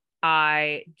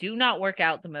 I do not work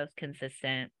out the most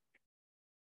consistent.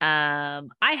 I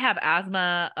have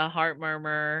asthma, a heart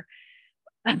murmur,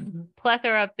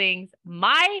 plethora of things.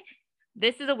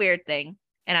 This is a weird thing,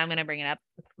 and I'm going to bring it up.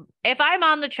 If I'm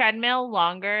on the treadmill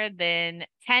longer than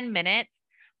 10 minutes,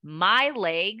 my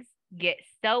legs get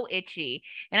so itchy.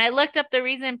 And I looked up the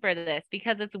reason for this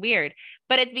because it's weird,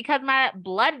 but it's because my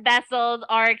blood vessels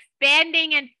are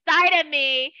expanding inside of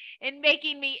me and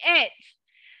making me itch.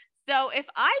 So if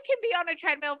I can be on a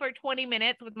treadmill for 20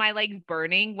 minutes with my legs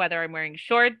burning, whether I'm wearing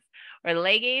shorts or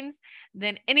leggings,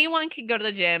 then anyone can go to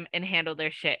the gym and handle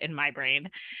their shit in my brain.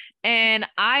 And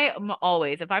I am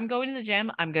always, if I'm going to the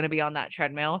gym, I'm going to be on that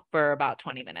treadmill for about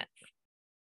 20 minutes.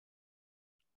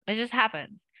 It just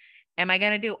happens. Am I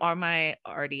going to do all my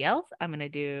RDLs? I'm going to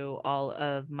do all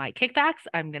of my kickbacks.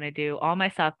 I'm going to do all my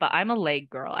stuff, but I'm a leg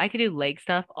girl. I could do leg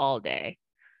stuff all day.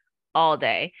 All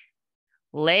day.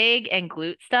 Leg and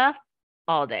glute stuff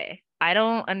all day. I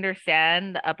don't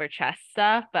understand the upper chest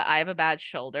stuff, but I have a bad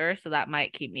shoulder, so that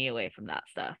might keep me away from that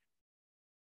stuff.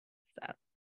 So.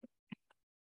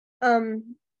 Do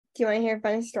you want to hear a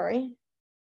funny story?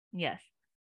 Yes.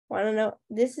 Want to know?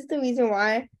 This is the reason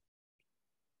why,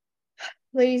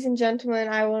 ladies and gentlemen,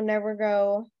 I will never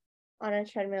go on a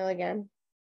treadmill again.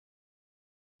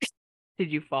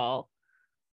 Did you fall?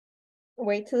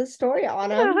 Wait till the story,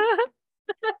 Autumn.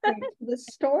 Wait till the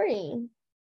story.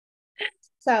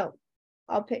 So,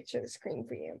 I'll picture the screen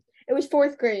for you. It was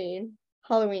 4th grade,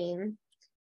 Halloween.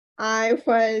 I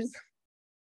was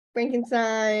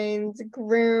Frankenstein's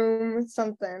groom,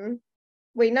 something.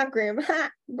 Wait, not groom.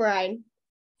 Bride.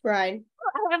 I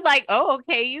was like, oh,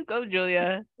 okay, you go,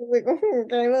 Julia. Like,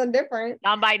 okay, a little different.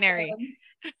 Non-binary.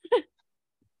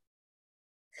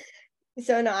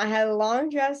 So no, I had a long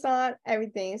dress on,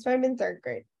 everything. So I've been 3rd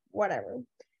grade, whatever.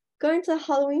 Going to a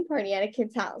Halloween party at a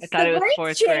kid's house. I thought it was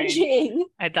 4th grade.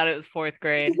 I thought it was 4th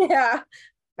grade. Yeah.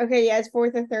 Okay, yeah, it's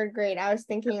 4th or 3rd grade. I was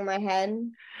thinking in my head.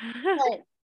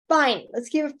 Fine, let's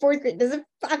give it 4th grade. Does it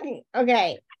fucking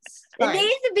okay? It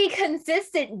needs to be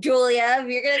consistent, Julia. If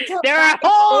you're gonna tell there are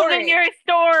holes in your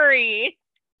story.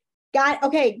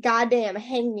 Goddamn,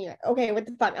 hang me. Okay, what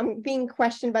the fuck? I'm being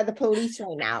questioned by the police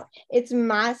right now. It's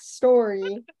my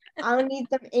story. I don't need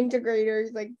some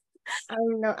integrators. Like, I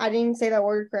don't know. I didn't say that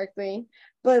word correctly,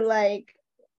 but like,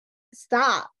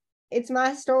 stop. It's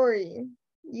my story.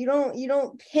 You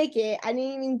don't pick it. I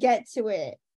didn't even get to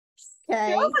it.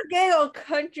 Okay. That was a good old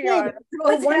country artist.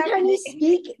 The one time you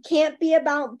speak can't be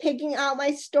about picking out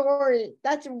my story.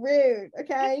 That's rude.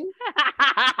 Okay.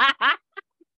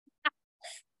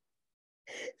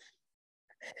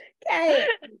 Okay,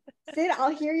 Sid,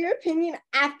 I'll hear your opinion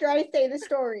after I say the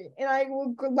story, and I will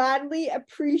gladly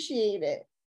appreciate it.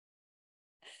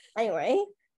 Anyway,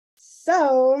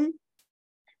 so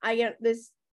I get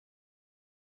this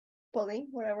bully,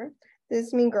 whatever.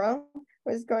 This mean girl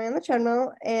was going on the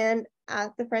treadmill and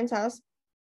at the friend's house,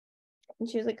 and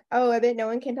she was like, "Oh, I bet no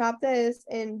one can top this."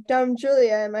 And dumb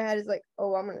Julia in my head is like,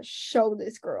 "Oh, I'm gonna show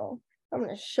this girl. I'm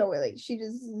gonna show it. Like she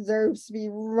deserves to be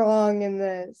wrong in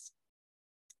this."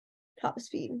 Top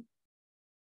speed.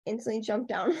 Instantly jump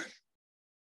down.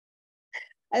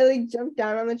 I like jump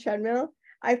down on the treadmill.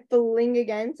 I fling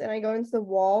against and I go into the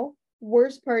wall.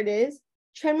 Worst part is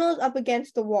treadmill is up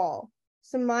against the wall.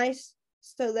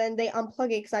 So then they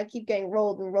unplug it because I keep getting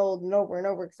rolled and over and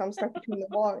over because I'm stuck between the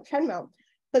wall and the treadmill.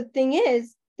 But the thing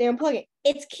is, they unplug it.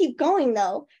 It's keep going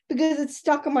though because it's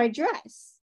stuck on my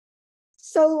dress.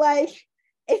 So like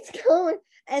it's going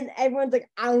and everyone's like,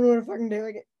 I don't know what to fucking do.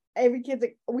 Like every kid's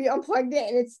like, we unplugged it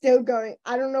and it's still going.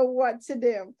 I don't know what to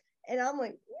do. And I'm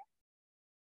like,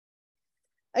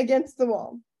 against the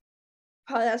wall.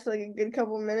 Probably that's for like a good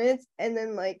couple of minutes. And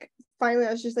then like, finally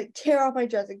I was just like, tear off my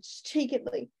dress, like just take it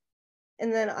like.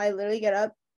 And then I literally get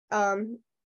up.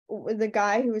 The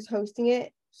guy who was hosting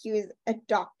it, he was a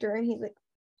doctor and he's like,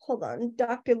 hold on,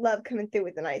 Dr. Love coming through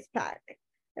with an ice pack.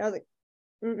 And I was like,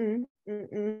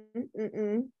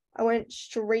 I went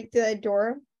straight to the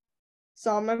door,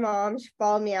 saw my mom, she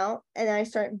followed me out, and then I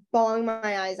started bawling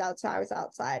my eyes out. So I was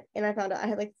outside and I found out I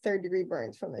had like 3rd-degree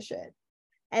burns from the shit.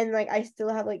 And like I still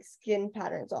have like skin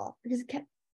patterns off because it kept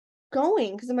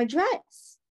going because of my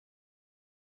dress.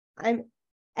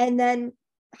 And then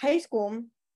high school,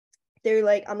 they're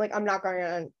like, I'm not going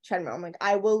on a treadmill. I'm like,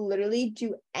 I will literally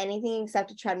do anything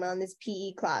except a treadmill in this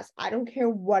PE class. I don't care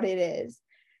what it is.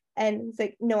 And it's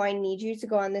like, no, I need you to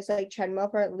go on this like treadmill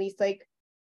for at least like,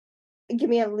 give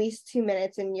me at least 2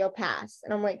 minutes and you'll pass.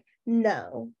 And I'm like,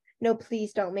 no,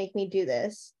 please don't make me do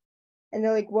this. And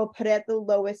they're like, we'll put it at the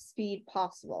lowest speed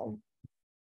possible.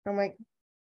 I'm like,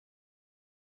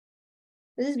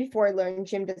 this is before I learned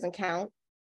gym doesn't count.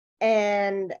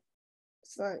 And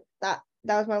so that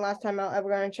was my last time I'll ever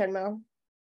go on a treadmill.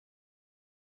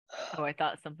 Oh, I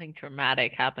thought something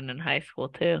traumatic happened in high school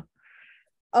too.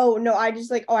 Oh no, I just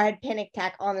like, I had panic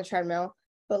attack on the treadmill.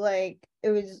 But like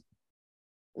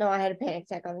I had a panic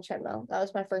attack on the treadmill. That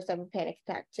was my first ever panic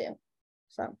attack too.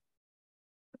 So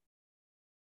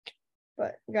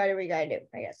but you gotta do what you gotta do,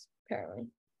 I guess, apparently.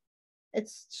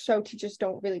 It's so teachers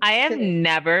don't really. I have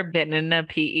never been in a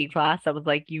PE class that was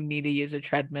like, you need to use a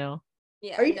treadmill.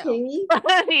 Yeah. Are you kidding me?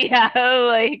 Yeah,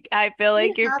 like I feel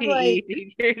like your PE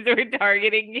teachers were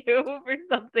targeting you for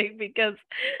something because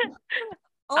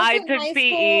also, I took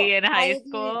PE in high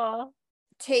school.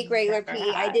 Take regular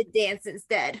PE. I did dance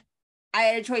instead. I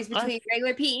had a choice between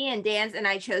regular PE and dance, and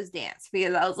I chose dance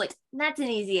because I was like, that's an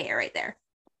easy A right there.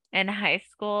 In high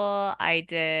school, I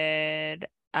did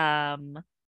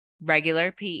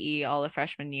regular PE all of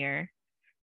freshman year.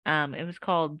 It was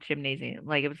called gymnasium.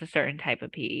 Like it was a certain type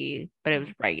of PE, but it was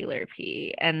regular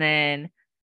PE. And then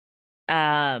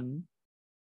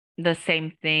the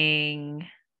same thing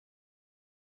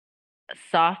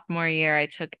sophomore year, I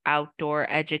took outdoor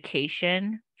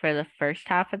education for the first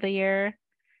half of the year,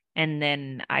 and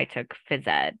then I took phys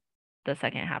ed the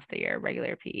second half of the year,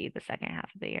 regular PE the second half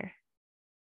of the year.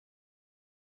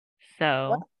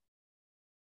 So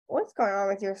what's going on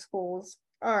with your schools?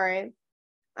 All right.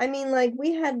 I mean, like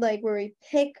we had like where we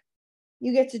pick,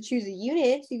 you get to choose a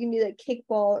unit, so you can do like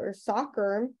kickball or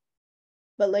soccer.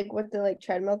 But like what the like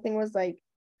treadmill thing was like,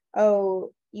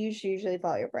 oh, you should usually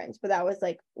follow your friends. But that was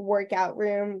like workout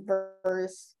room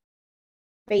versus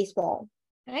baseball.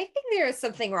 I think there is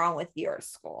something wrong with your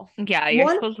school. Yeah,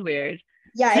 your school's weird.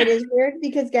 Yeah, it is weird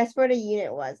because guess what a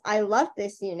unit was? I love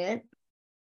this unit.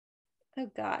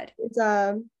 Oh God. It's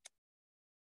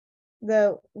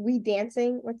the We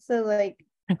Dancing. What's the like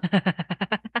you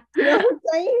know what I'm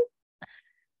saying?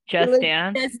 Just like,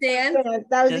 Dance. Just Dance.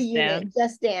 That was a unit. Dance.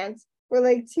 Just Dance for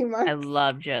like 2 months. I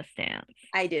love Just Dance.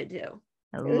 I did too.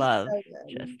 I love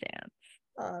Just Dance.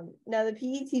 Now the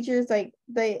PE teachers like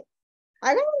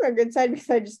I got on their good side because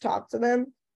I just talked to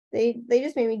them. They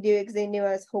just made me do it because they knew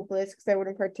I was hopeless because I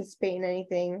wouldn't participate in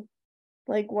anything.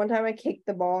 Like one time I kicked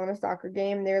the ball in a soccer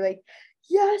game. They were like,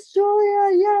 "Yes,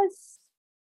 Julia, yes."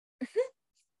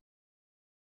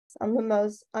 I'm the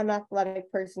most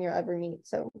unathletic person you'll ever meet,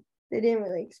 so they didn't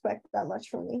really expect that much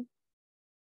from me.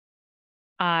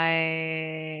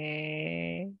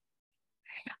 I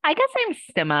guess I'm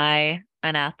semi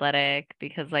unathletic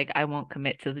because like I won't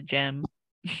commit to the gym.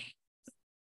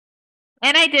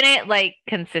 And I didn't like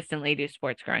consistently do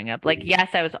sports growing up. Like, yes,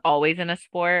 I was always in a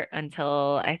sport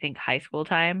until I think high school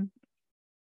time.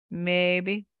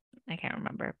 Maybe. I can't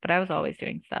remember. But I was always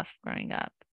doing stuff growing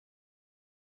up.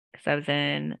 Because I was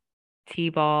in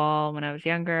t-ball when I was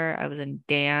younger. I was in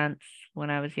dance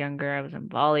when I was younger. I was in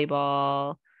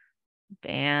volleyball,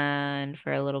 band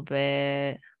for a little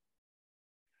bit.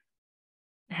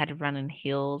 I had to run in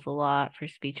heels a lot for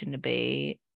speech and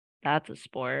debate. That's a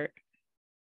sport.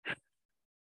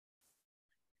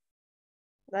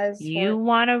 You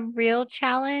want a real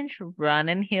challenge? Run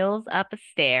in heels up a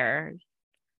stairs.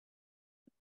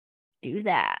 Do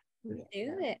that. Do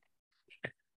it.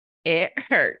 It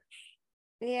hurts.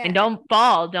 Yeah. And don't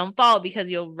fall. Don't fall because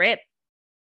you'll rip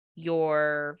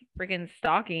your freaking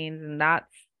stockings and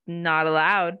that's not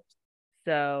allowed.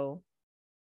 So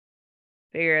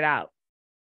figure it out.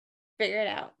 Figure it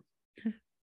out.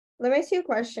 Let me ask you a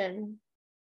question.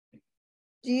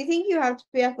 Do you think you have to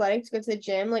be athletic to go to the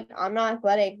gym? Like, I'm not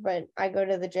athletic, but I go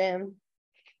to the gym.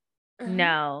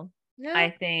 No.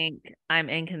 I think I'm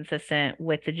inconsistent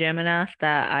with the gym enough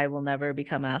that I will never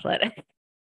become athletic.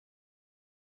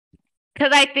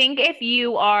 Because I think if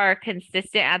you are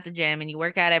consistent at the gym and you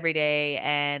work out every day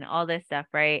and all this stuff,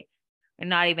 right?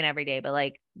 And not even every day, but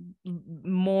like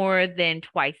more than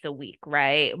twice a week,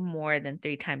 right? More than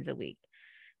 3 times a week.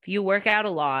 If you work out a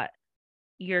lot,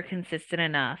 you're consistent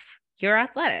enough. You're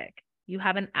athletic. You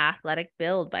have an athletic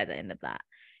build by the end of that.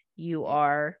 You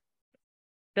are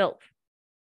built.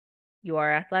 You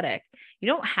are athletic. You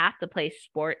don't have to play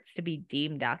sports to be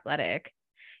deemed athletic.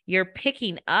 You're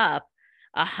picking up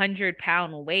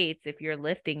 100-pound weights if you're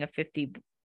lifting a 50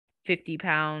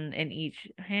 pound in each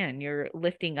hand. You're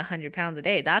lifting 100 pounds a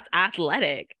day. That's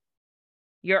athletic.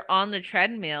 You're on the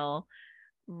treadmill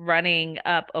running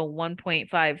up a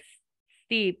 1.5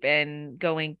 steep and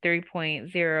going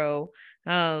 3.0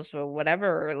 so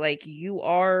whatever, like you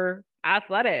are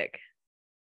athletic.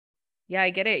 Yeah, I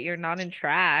get it. You're not in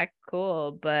track,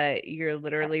 cool, but you're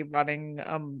literally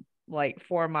running like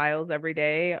 4 miles every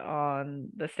day on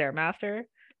the Stairmaster.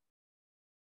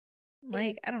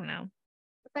 Like, I don't know.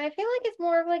 But I feel like it's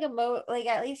more of like like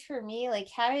at least for me, like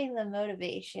having the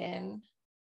motivation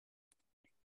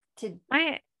to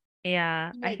I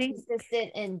think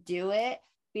consistent and do it,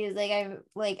 because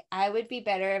I would be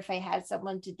better if I had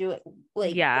someone to do it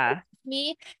like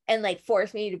me and like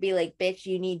force me to be like, bitch,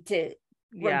 you need to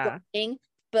going.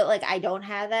 But like I don't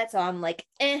have that, so I'm like,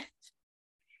 I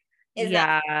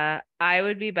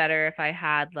would be better if I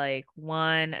had like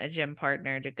 1, a gym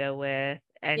partner to go with,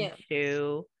 and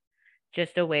 2,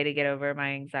 just a way to get over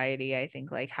my anxiety. I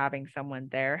think like having someone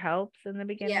there helps in the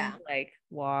beginning, like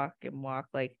walk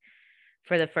like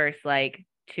for the first like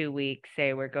 2 weeks,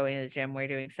 say we're going to the gym, we're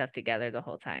doing stuff together the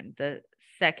whole time. The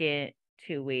second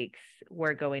 2 weeks,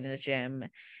 we're going to the gym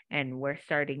and we're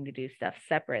starting to do stuff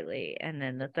separately. And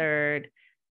then the third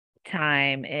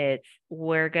time, it's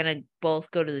we're gonna both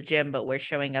go to the gym, but we're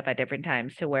showing up at different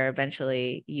times to where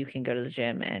eventually you can go to the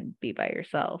gym and be by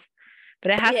yourself.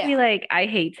 But it has to be like, I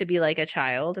hate to be like a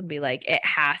child and be like, it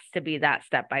has to be that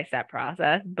step-by-step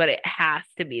process, but it has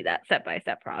to be that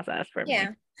step-by-step process for me.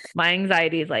 My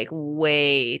anxiety is like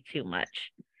way too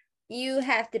much. You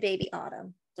have to baby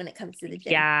Autumn when it comes to the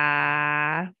gym.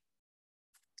 Yeah.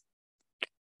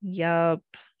 Yup.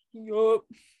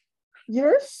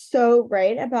 You're so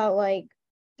right about like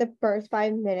the first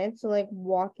 5 minutes of like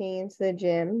walking into the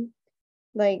gym.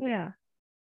 Like, yeah.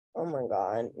 Oh my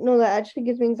God. No, that actually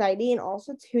gives me anxiety. And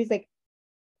also too is like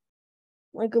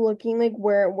looking like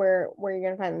where you're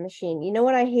gonna find the machine. You know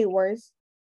what I hate worse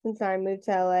since I moved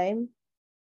to LA?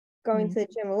 Going to the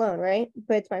gym alone, right?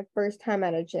 But it's my first time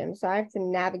at a gym, so I have to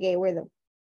navigate where the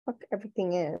fuck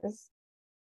everything is.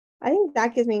 I think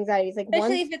that gives me anxiety. It's like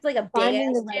especially if it's like a big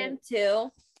ass gym too.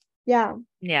 Yeah.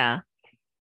 Yeah.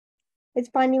 It's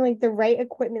finding like the right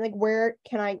equipment. Like, where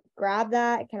can I grab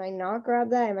that? Can I not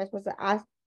grab that? Am I supposed to ask?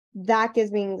 That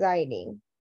gives me anxiety.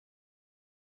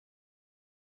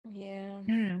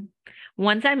 Yeah.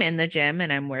 Once I'm in the gym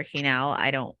and I'm working out,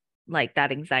 I don't like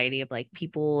that anxiety of like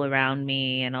people around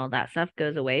me and all that stuff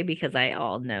goes away because I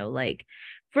all know like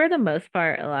for the most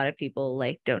part a lot of people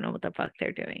like don't know what the fuck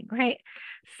they're doing, right?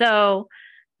 So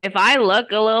if I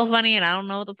look a little funny and I don't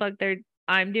know what the fuck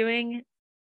I'm doing,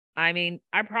 I mean,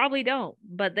 I probably don't,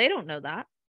 but they don't know that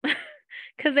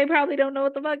because they probably don't know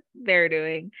what the fuck they're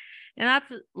doing. And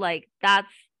that's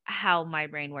how my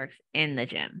brain works in the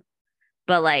gym.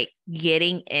 But like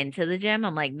getting into the gym,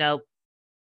 I'm like, nope.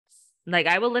 Like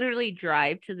I will literally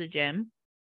drive to the gym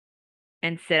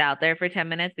and sit out there for 10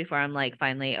 minutes before I'm like,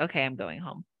 finally, okay, I'm going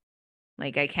home. I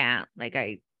can't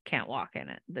walk in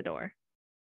the door.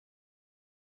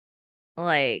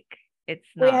 Like it's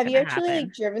not. Wait, have you actually happen.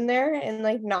 like driven there and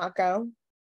like not go?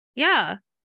 Yeah.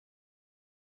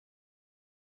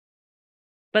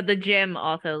 But the gym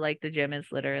also, like the gym is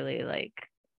literally like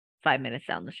 5 minutes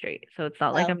down the street. So it's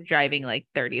not like I'm driving like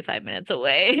 35 minutes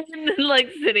away and then like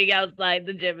sitting outside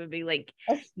the gym and being like,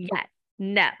 yes,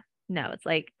 no, it's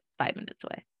like 5 minutes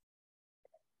away.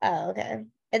 Oh, okay.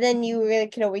 And then you really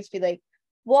can always be like,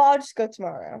 well, I'll just go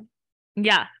tomorrow.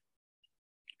 Yeah.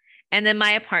 And then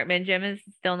my apartment gym is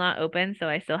still not open. So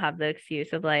I still have the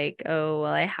excuse of like, oh,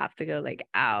 well, I have to go like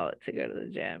out to go to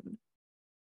the gym.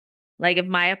 Like if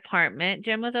my apartment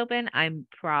gym was open, I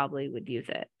probably would use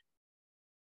it.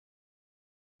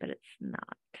 But it's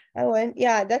not. I wouldn't.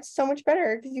 Yeah, that's so much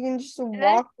better because you can just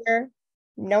walk there.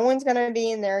 No one's gonna be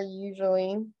in there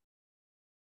usually.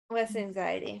 Less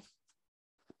anxiety.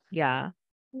 Yeah.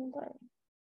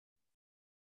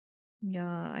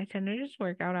 Yeah, I tend to just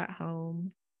work out at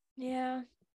home. Yeah.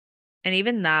 And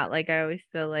even that, like I always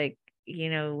feel like,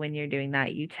 when you're doing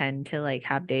that, you tend to like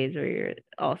have days where you're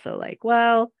also like,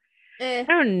 well, I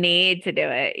don't need to do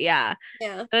it. Yeah.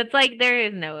 Yeah. So it's like there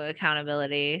is no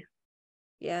accountability.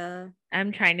 Yeah.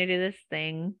 I'm trying to do this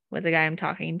thing with the guy I'm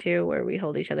talking to where we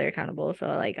hold each other accountable. So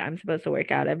like I'm supposed to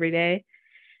work out every day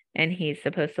and he's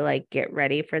supposed to like get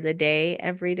ready for the day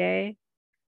every day.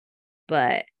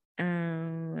 But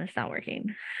it's not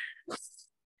working.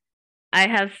 I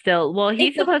have still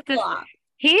he's supposed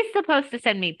to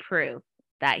send me proof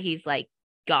that he's like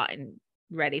gotten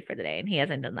ready for the day and he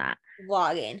hasn't done that.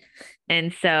 Vlogging.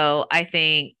 And so I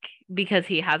think because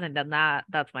he hasn't done that,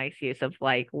 that's my excuse of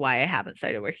like why I haven't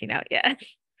started working out yet.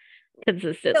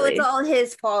 Consistently. So it's all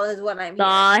his fault is what I'm hearing.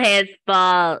 All his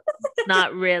fault.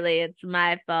 Not really. It's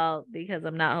my fault because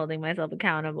I'm not holding myself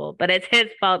accountable. But it's his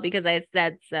fault because I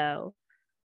said so.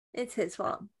 It's his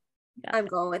fault. Yeah. I'm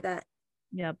going with that.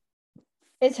 Yep.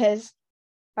 It's his.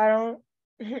 I don't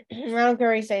care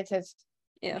what you say, it's his.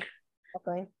 Yeah.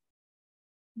 Okay.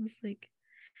 It's like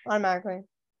automatically.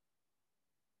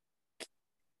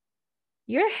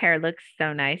 Your hair looks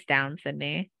so nice down,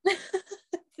 Sydney.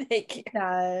 Thank you. It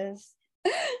does.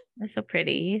 It's so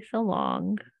pretty, so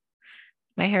long.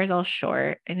 My hair's all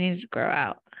short. I need to grow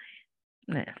out.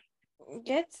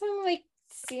 Get some like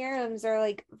serums or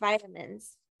like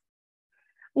vitamins.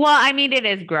 Well, I mean, it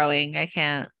is growing. I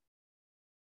can't.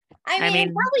 I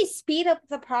mean probably speed up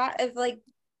the of like.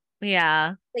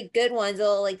 Yeah. Like good ones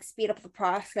will like speed up the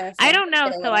process. I don't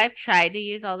know. So I've tried to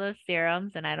use all those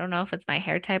serums and I don't know if it's my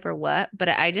hair type or what, but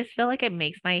I just feel like it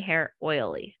makes my hair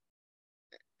oily.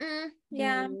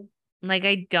 Yeah. Like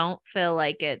I don't feel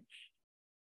like it's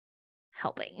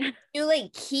helping. Do you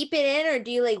like keep it in or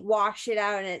do you like wash it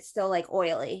out and it's still like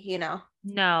oily,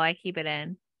 No, I keep it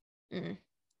in.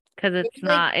 Because it's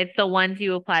not, it's the ones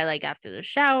you apply like after the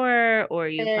shower or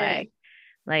you apply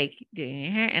like doing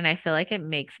your hair. And I feel like it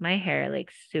makes my hair like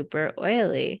super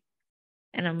oily.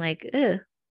 And I'm like, ugh.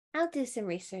 I'll do some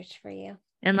research for you.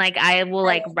 And like I will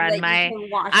like run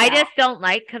I just don't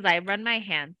like because I run my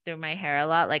hands through my hair a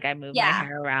lot. Like I move my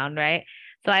hair around, right?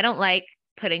 So I don't like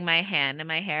putting my hand in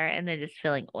my hair and then just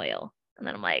feeling oil. And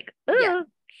then I'm like, ugh. Yeah.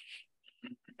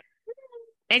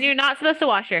 And you're not supposed to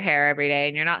wash your hair every day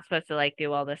and you're not supposed to like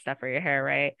do all this stuff for your hair,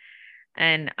 right?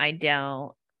 And I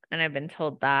don't. And I've been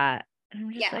told that. And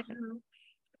I'm just like, oh.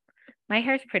 My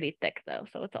hair's pretty thick though,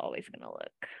 so it's always gonna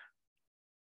look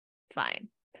fine.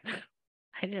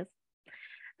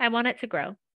 I want it to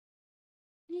grow.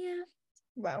 Yeah.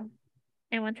 Well,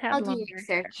 I want to have I'll longer do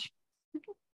research.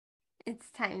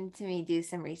 It's time to me do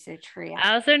some research for you.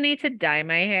 I also need to dye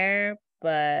my hair,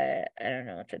 but I don't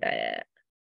know what to dye it.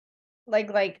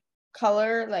 Like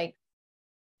color, like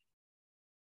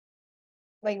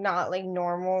not like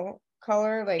normal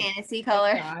color, like fantasy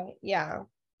color. Dye. Yeah.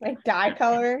 Like dye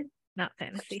color. Not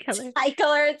fantasy color. Dye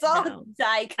color. It's all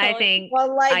dye color. I think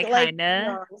well, I kinda, you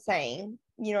know what I'm saying.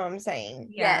 You know what I'm saying.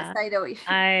 Yeah. Yes, I know what you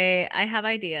I have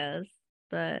ideas,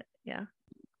 but yeah.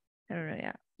 I don't know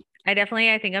yet. I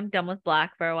think I'm done with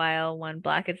black for a while. One,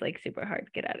 black is like super hard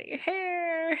to get out of your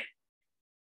hair.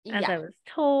 As I was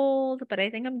told, but I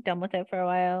think I'm done with it for a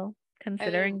while,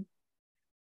 considering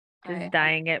just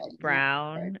dyeing it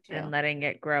brown and letting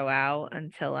it grow out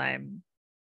until I'm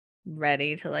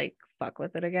ready to like fuck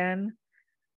with it again.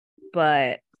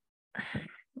 But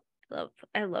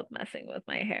I love messing with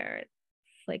my hair.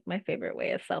 It's like my favorite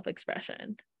way of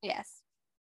self-expression. Yes.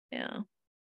 Yeah.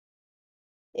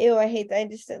 Ew, I hate that I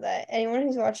just did that. Anyone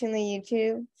who's watching the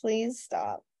YouTube, please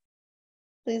stop.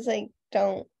 Please, like,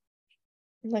 don't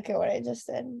look at what I just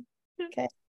did. Okay.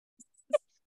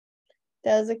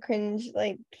 That was a cringe,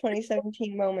 like,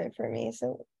 2017 moment for me.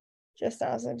 So just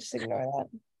ignore that.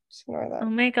 Just ignore that. Oh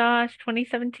my gosh,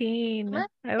 2017.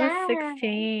 I was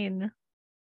 16.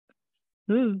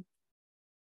 Ooh.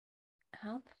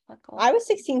 How the fuck old? I was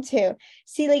 16 too.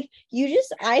 See, like,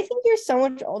 I think you're so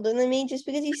much older than me just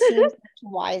because you seem much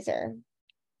wiser.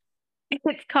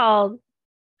 It's called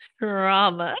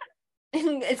trauma.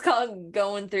 It's called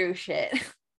going through shit.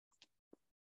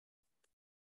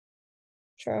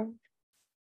 True.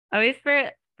 I always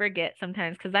forget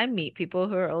sometimes because I meet people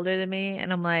who are older than me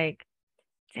and I'm like,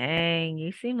 dang,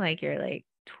 you seem like you're like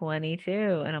 22.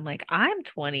 And I'm like, I'm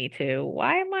 22.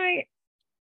 Why am I?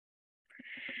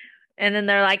 And then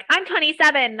they're like, I'm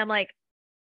 27. And I'm like,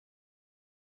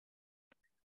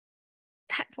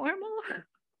 that normal?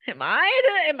 Am I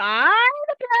the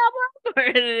problem? Or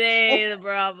are they the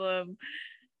problem?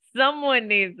 Someone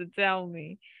needs to tell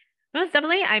me. Most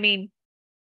definitely, I mean,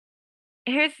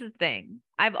 here's the thing.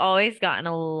 I've always gotten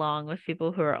along with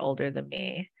people who are older than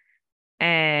me.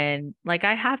 And like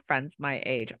I have friends my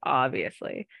age,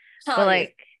 obviously. But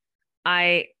like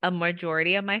a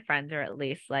majority of my friends are at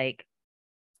least like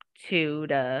 2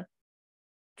 to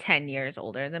 10 years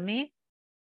older than me.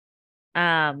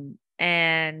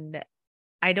 And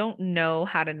I don't know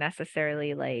how to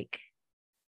necessarily like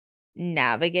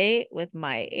navigate with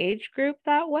my age group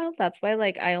that well. That's why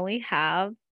like I only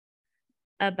have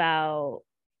about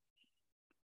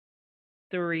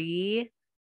 3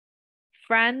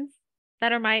 friends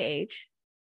that are my age.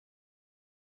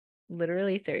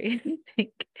 Literally 3, I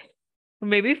think.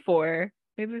 Maybe 4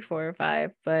 or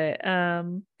 5, but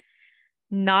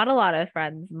not a lot of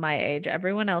friends my age.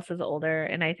 Everyone else is older,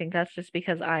 and I think that's just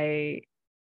because I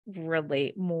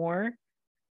relate more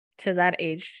to that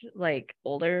age, like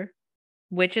older,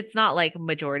 which it's not like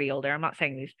majority older. I'm not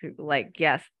saying these people like,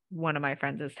 yes, one of my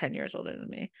friends is 10 years older than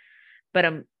me, but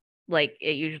I'm like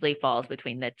it usually falls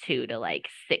between the 2 to like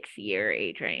 6 year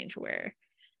age range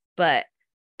but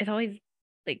it's always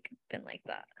like been like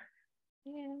that.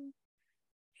 Yeah.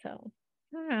 So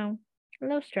I don't know. A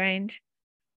little strange.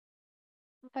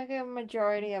 Like a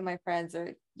majority of my friends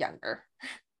are younger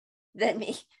than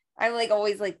me. I'm like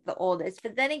always like the oldest.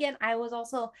 But then again, I was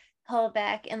also held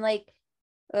back in like,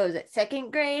 what was it,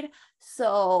 2nd grade?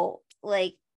 So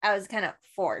like I was kind of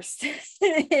forced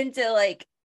into like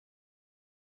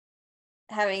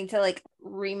having to like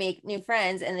remake new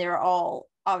friends, and they were all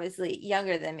obviously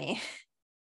younger than me.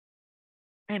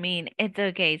 I mean, it's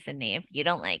okay, Sydney. If you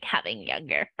don't like having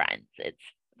younger friends, it's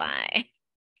fine.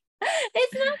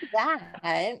 It's not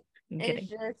that. It's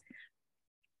just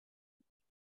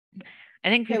I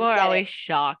think people are always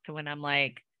shocked when I'm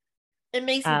like, it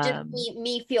makes just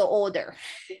me feel older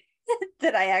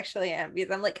that I actually am,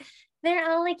 because I'm like, they're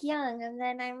all like young and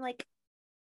then I'm like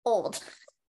old.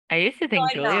 I used to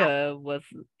think Julia was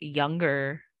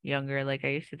younger. Like I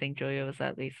used to think Julia was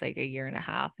at least like a year and a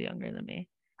half younger than me.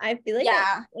 I feel like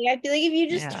I feel like if you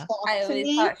just talk I to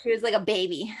me, thought she was like a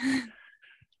baby.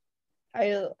 I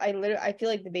feel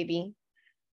like the baby.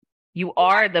 You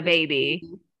are the baby.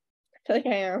 I feel like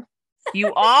I am.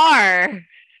 You are.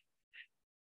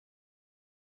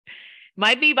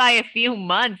 Might be by a few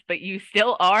months, but you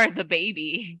still are the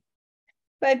baby.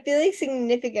 But I feel like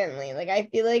significantly. Like I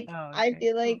feel like I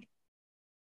feel like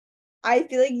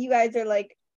you guys are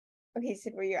like, okay,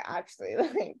 Sid, where you're actually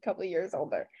like a couple years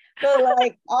older. But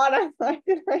like honestly, I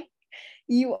feel like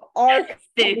You are.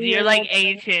 Sid, you're like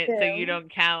ancient, so you don't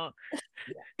count.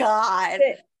 God.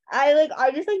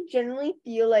 I just like generally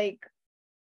feel like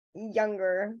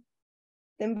younger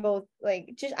than both.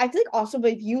 Like, just I feel like also,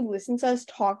 but if you listen to us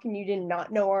talk and you did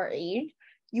not know our age,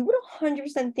 you would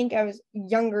 100% think I was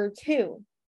younger too.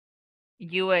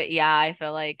 You would, yeah, I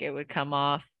feel like it would come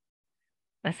off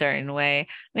a certain way.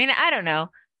 I mean, I don't know.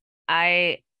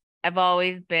 I've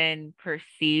always been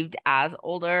perceived as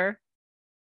older.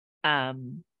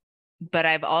 But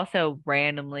I've also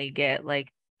randomly be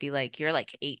like, you're like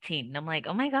 18. And I'm like,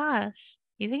 oh my gosh,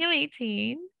 you think I'm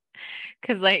 18?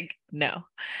 Cause like, no.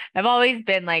 I've always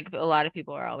been like, a lot of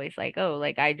people are always like, oh,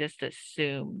 like I just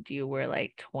assumed you were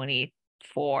like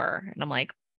 24. And I'm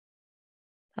like,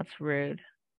 that's rude.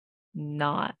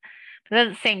 Not. But at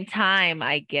the same time,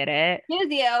 I get it.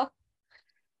 You.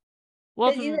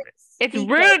 Well, it's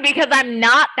rude because I'm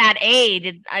not that age.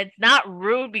 It's not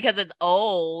rude because it's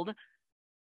old.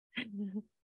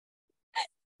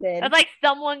 That's like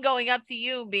someone going up to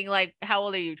you and being like, how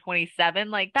old are you? 27?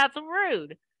 Like, that's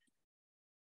rude.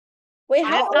 Wait,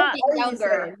 how old are you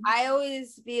younger? I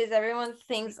always, because everyone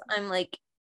thinks I'm like,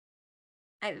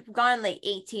 I've gone like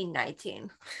 18, 19.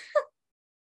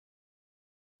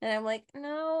 And I'm like,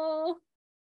 no,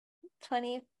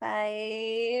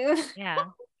 25. Yeah.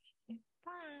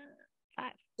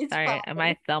 Sorry,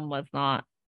 my thumb was not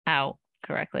out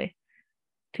correctly.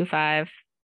 25,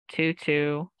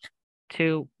 22,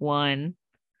 21.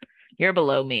 You're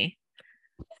below me.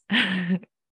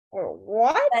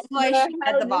 What? That's why she's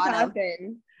at the bottom.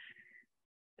 Happen?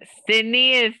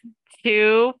 Sydney is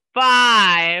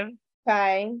 2'5".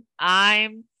 Okay.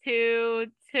 I'm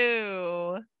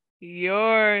 2'2".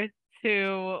 You're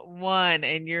 2'1",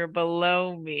 and you're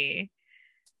below me.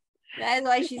 That's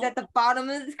why she's at the bottom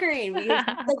of the screen, because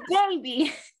the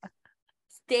baby.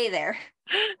 Stay there.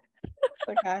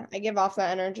 Okay, I give off that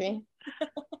energy.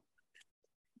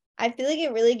 I feel like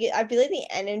I feel like the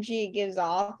energy it gives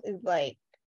off is like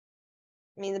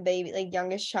me, the baby, like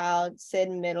youngest child,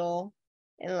 Sid middle,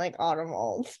 and like Autumn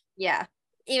old. Yeah.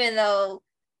 Even though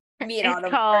me and it's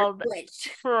Autumn called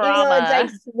switched. Trauma. Even though it's like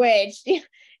switched.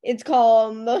 It's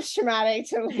called most traumatic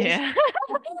to least. Yeah.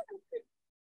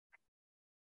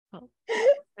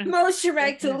 Most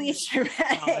traumatic to least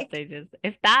traumatic.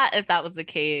 If that was the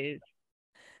case,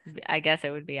 I guess it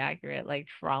would be accurate. Like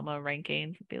trauma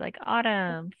rankings would be like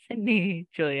Autumn, Sydney,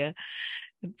 Julia.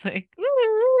 It's like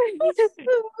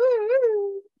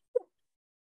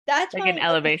that's like an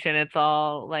elevation. It's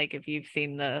all like if you've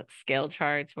seen the scale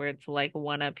charts where it's like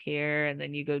one up here and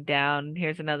then you go down,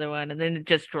 here's another one, and then it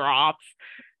just drops.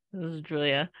 This is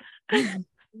Julia.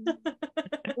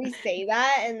 We say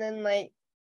that and then like,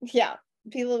 yeah,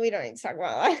 people, we don't need to talk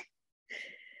about that.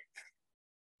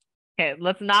 Okay,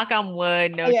 let's knock on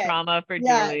wood. No trauma for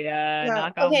Julia. No.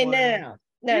 Knock on wood.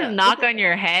 No. Knock on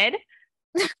your head?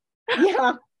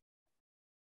 Yeah.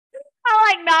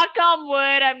 I like knock on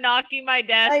wood. I'm knocking my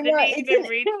desk. I didn't even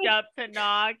reach up to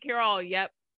knock. You're all,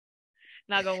 yep.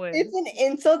 Knock on wood. It's an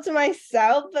insult to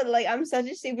myself, but like I'm such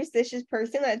a superstitious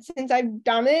person that since I've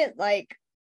done it, like,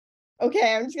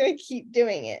 okay, I'm just gonna keep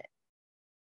doing it.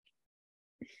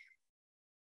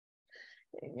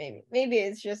 Maybe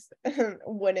it's just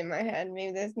wood in my head.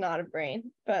 Maybe there's not a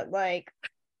brain, but like,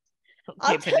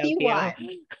 I'll tell you why.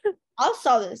 I'll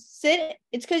solve this. Sid,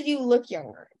 it's because you look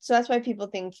younger, so that's why people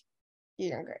think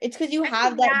you're younger. It's because you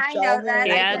have that job.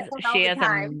 She has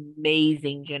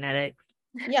amazing genetics.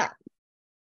 Yeah.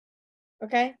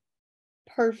 Okay.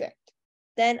 Perfect.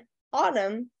 Then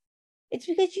Autumn, it's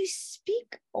because you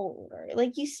speak older,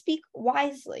 like you speak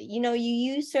wisely. You know, you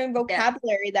use certain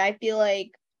vocabulary that I feel like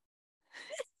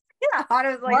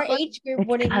Autumn's like our age group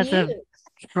wouldn't use.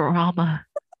 Trauma.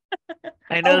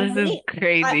 I know this is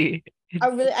crazy. I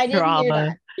didn't hear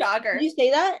that. Jogger. Did you say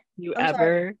that?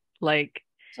 Sorry. Like,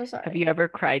 so sorry. Have you ever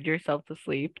cried yourself to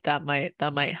sleep? That might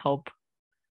help.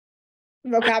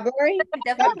 Vocabulary?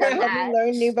 That's gonna help me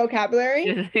learn new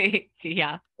vocabulary.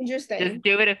 Yeah. Interesting. Just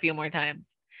do it a few more times.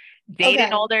 Date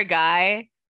an older guy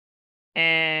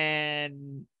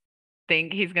and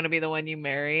think he's gonna be the one you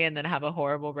marry and then have a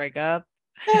horrible breakup.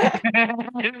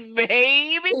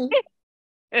 Maybe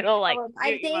it'll like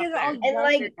I dated all and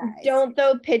like guys. Don't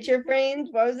throw picture frames.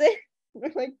 What was it?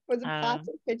 Like, was it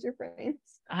plastic picture frames?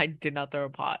 I did not throw a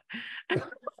pot.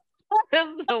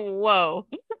 Whoa.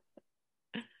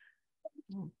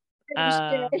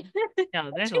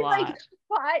 No, there's a lot. Like,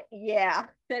 pot? Yeah,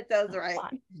 that sounds right.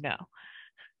 No.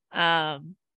 No,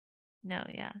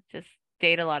 yeah. Just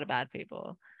date a lot of bad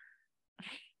people.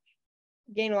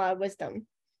 Gain a lot of wisdom.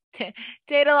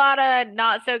 Date a lot of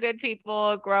not so good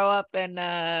people, grow up in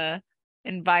a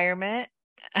environment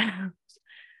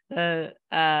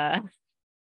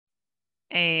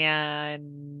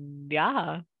And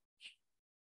yeah,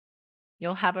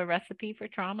 you'll have a recipe for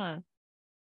trauma.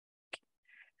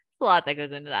 A lot that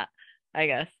goes into that, I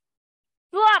guess.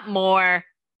 A lot more,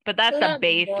 but that's the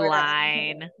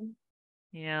baseline.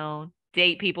 You know,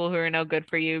 date people who are no good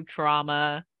for you,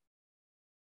 trauma.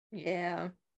 Yeah.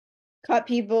 Cut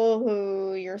people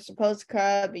who you're supposed to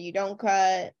cut, but you don't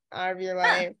cut out of your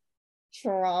life.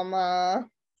 Trauma.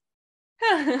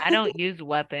 I don't use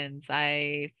weapons.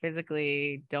 I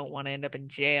physically don't want to end up in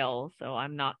jail, so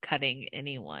I'm not cutting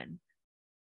anyone.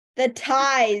 The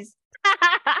ties.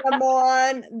 Come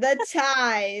on, the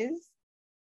ties.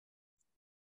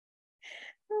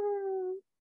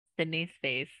 Sydney's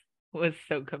face was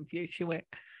so confused. She went,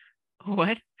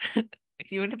 "What?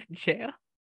 You end up in jail?"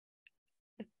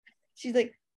 She's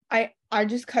like, I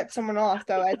just cut someone off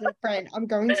though as a friend. I'm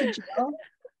going to jail.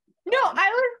 No, I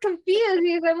was confused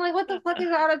because I'm like, what the fuck is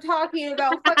Anna talking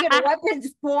about fucking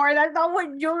weapons for? That's not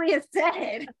what Julia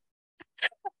said.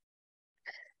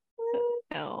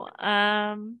 No.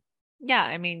 Yeah,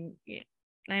 I mean,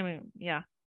 yeah.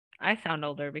 I sound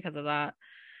older because of that.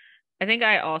 I think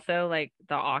I also like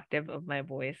the octave of my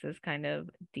voice is kind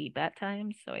of deep at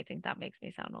times, so I think that makes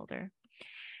me sound older.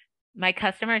 My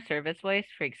customer service voice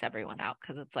freaks everyone out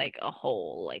because it's like a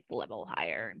whole like level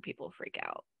higher and people freak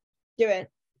out. Do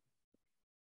it.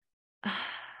 I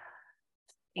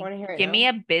want to hear it. Give me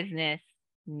a business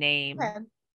name. Okay.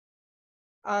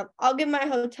 I'll give my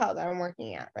hotel that I'm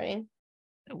working at. Ready?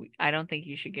 I don't think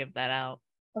you should give that out.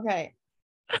 Okay.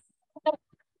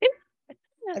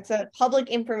 It's a public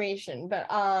information, but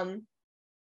fine.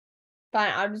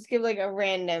 I'll just give like a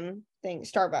random thing.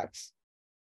 Starbucks.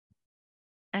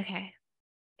 Okay.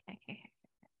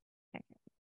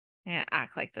 Yeah,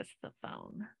 act like this is the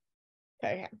phone.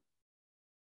 Okay.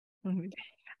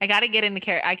 I gotta get in the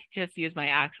character. I could just use my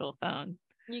actual phone.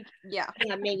 Yeah,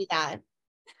 maybe that.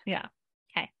 Yeah.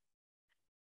 Okay.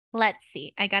 Let's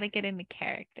see. I gotta get in the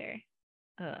character.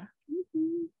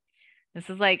 This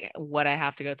is like what I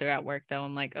have to go through at work though.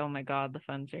 I'm like, oh my God, the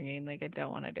phone's ringing. Like, I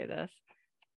don't want to do this.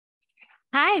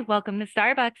 Hi, welcome to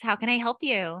Starbucks. How can I help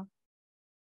you?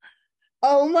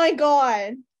 Oh my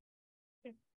God.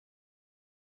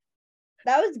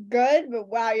 That was good, but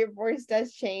wow, your voice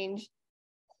does change.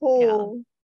 Oh.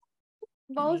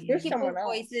 Yeah. Most people's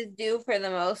voices do for the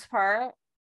most part.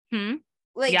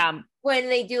 Like when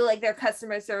they do like their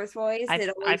customer service voice, it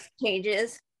always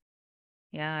changes.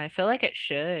 Yeah, I feel like it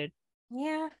should.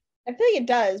 Yeah. I feel like it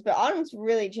does, but Autumn's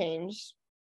really changed.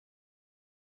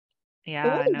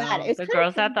 Yeah, I know. The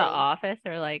girls at the office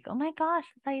are like, oh my gosh,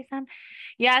 that's how you sound.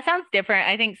 Yeah, it sounds different.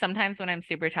 I think sometimes when I'm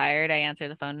super tired, I answer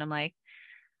the phone and I'm like,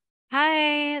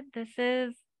 hi, this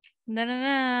is how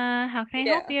can I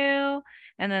help you?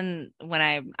 And then when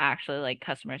I'm actually like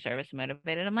customer service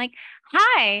motivated, I'm like,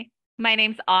 hi, my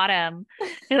name's Autumn.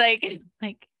 like,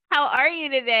 how are you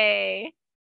today?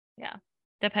 Yeah.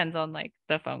 Depends on like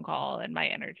the phone call and my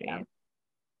energy.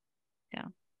 Yeah.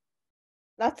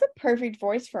 That's a perfect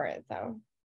voice for it though.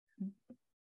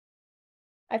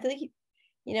 I feel like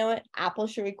you know what? Apple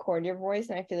should record your voice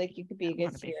and I feel like you could be a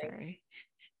good Siri.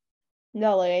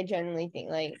 No, like I genuinely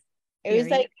think like it was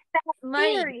like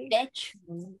money, bitch.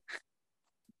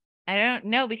 I don't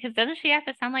know because doesn't she have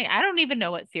to sound like I don't even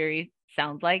know what Siri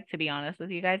sounds like, to be honest with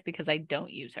you guys, because I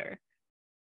don't use her.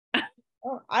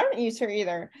 Oh, I don't use her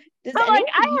either. I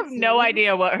have no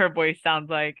idea what her voice sounds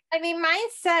like. I mean,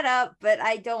 mine's set up, but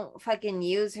I don't fucking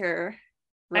use her.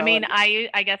 I mean,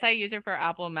 I guess I use her for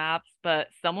Apple Maps, but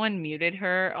someone muted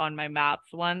her on my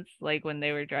maps once, like when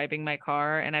they were driving my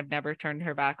car, and I've never turned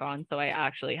her back on, so I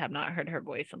actually have not heard her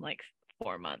voice in like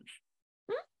 4 months.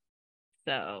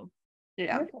 So,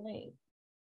 yeah.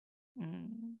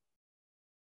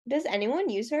 Does anyone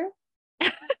use her?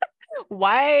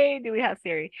 Why do we have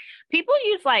Siri? People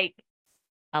use like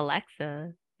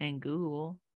Alexa and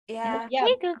Google. Yeah.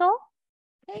 Hey Google.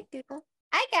 Hey Google.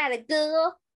 I got a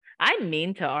Google. I'm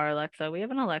mean to our Alexa. We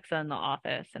have an Alexa in the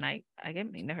office, and I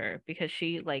get mean to her because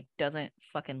she like doesn't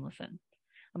fucking listen.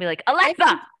 I'll be like,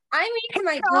 Alexa. I'm mean to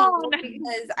my Google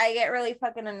because I get really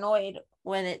fucking annoyed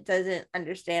when it doesn't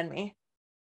understand me.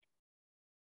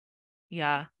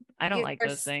 Yeah, I don't like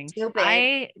those things.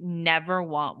 I never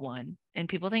want one, and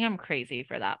people think I'm crazy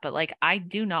for that, but like I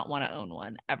do not want to own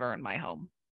one ever in my home.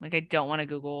 Like I don't want a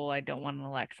Google, I don't want an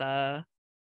Alexa.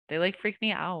 They like freak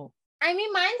me out. I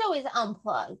mean, mine's always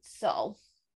unplugged, so.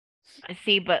 I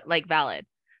see, but like valid.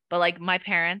 But like my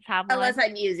parents have one. Unless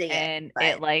I'm using it. And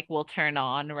it like will turn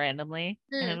on randomly.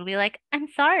 And it'll be like, I'm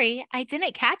sorry, I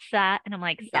didn't catch that. And I'm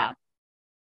like, stop.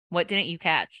 What didn't you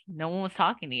catch? No one was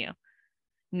talking to you.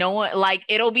 No one, like,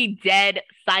 it'll be dead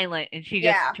silent, and she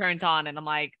just turns on, and I'm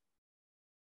like,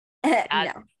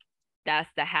 no. That's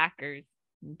the hackers.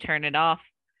 Turn it off.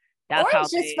 That's or how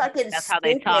it's just fucking That's how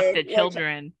they talk to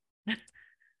children.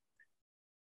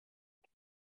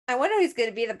 I wonder who's going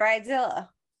to be the bridezilla.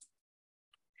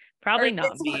 Probably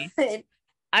not me.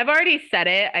 I've already said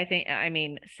it. I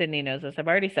mean, Sydney knows this. I've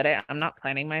already said it. I'm not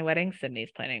planning my wedding.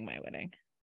 Sydney's planning my wedding.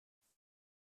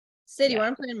 Sid, you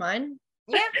want to plan mine?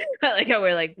 Yeah. Like how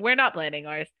we're not planning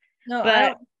ours. No,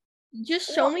 but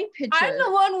just show me pictures. I'm the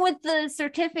one with the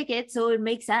certificate, so it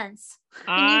makes sense.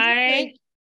 I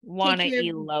want to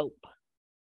elope.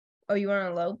 Oh, you want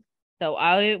to elope? So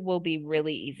I will be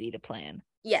really easy to plan.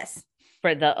 Yes.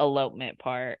 For the elopement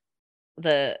part,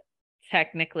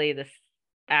 technically the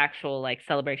actual like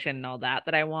celebration and all that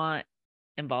I want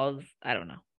involves, I don't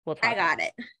know. We'll talk. I got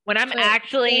it. When I'm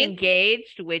actually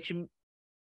engaged, which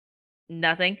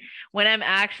nothing. When I'm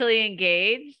actually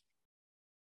engaged,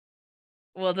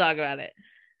 we'll talk about it.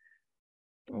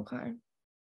 Okay.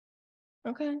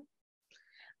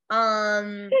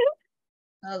 That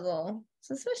was a little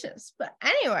suspicious, but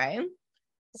anyway,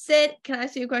 Sid, can I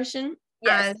ask you a question?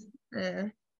 Yes.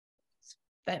 As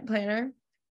event planner,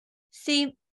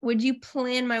 see, would you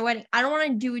plan my wedding? I don't want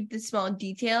to do the small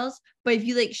details, but if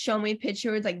you like show me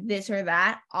pictures like this or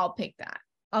that, I'll pick that.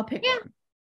 I'll pick one.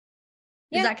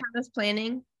 Is that kind of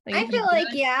planning? Like, I feel like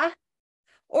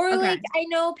or like I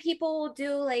know people will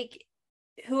do like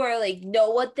who are like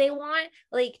know what they want,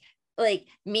 like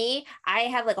me. I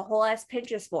have like a whole ass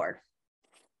Pinterest board.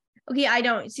 Okay, I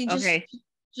don't see.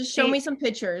 Just show me some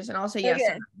pictures, and I'll say yes.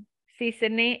 Or no. See,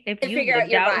 Sydney, if you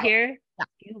lived out here,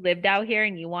 you lived out here,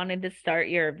 and you wanted to start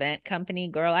your event company,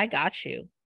 girl, I got you.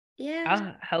 Yeah,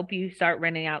 I'll help you start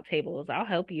renting out tables. I'll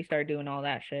help you start doing all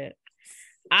that shit.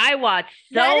 I watch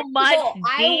so much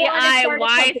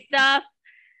DIY stuff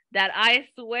that I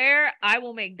swear I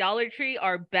will make Dollar Tree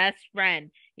our best friend.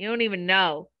 You don't even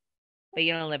know. But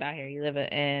you don't live out here. You live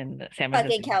in San Francisco.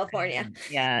 Fucking California.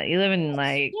 Yeah, you live in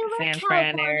like San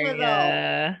Fran area.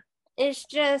 Though. It's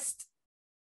just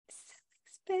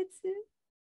so expensive.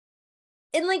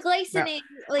 And like licensing,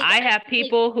 like I have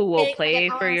people who will pay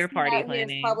for your party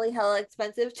planning. It's probably hella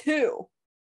expensive too.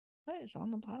 What is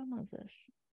on the bottom of this?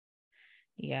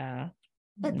 Yeah.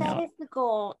 But that is the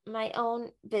goal. My own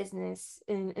business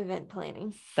in event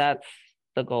planning. That's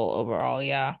the goal overall,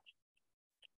 yeah.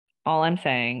 All I'm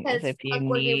saying is if you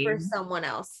need for someone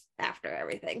else after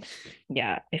everything.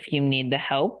 Yeah, if you need the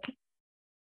help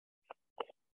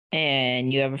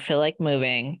and you ever feel like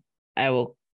moving, I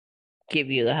will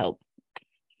give you the help.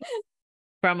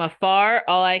 From afar,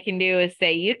 all I can do is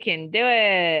say, you can do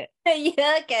it. You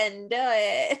can do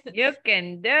it. You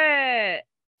can do it.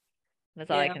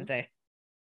 That's all I can say.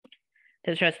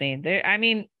 Because trust me,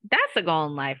 that's the goal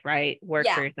in life, right? Work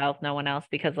for yourself, no one else.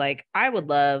 Because like, I would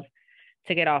love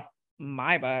to get off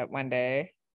my butt one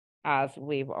day, as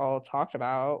we've all talked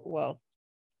about. Well,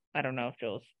 I don't know if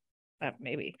Jules,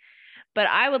 maybe, but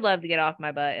I would love to get off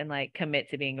my butt and like commit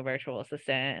to being a virtual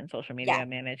assistant and social media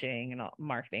managing and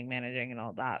marketing managing and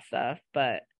all that stuff.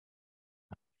 But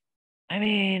I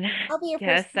mean, I'll be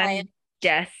I'm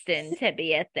destined to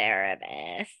be a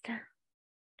therapist.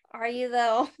 Are you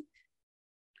though?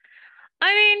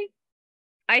 I mean,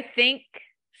 I think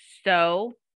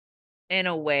so in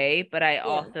a way, but I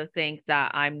also think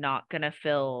that I'm not going to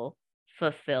feel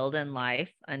fulfilled in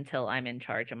life until I'm in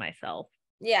charge of myself.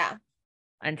 Yeah.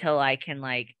 Until I can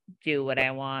like do what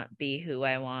I want, be who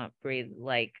I want, breathe,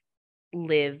 like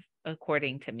live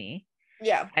according to me.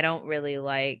 Yeah. I don't really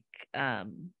like,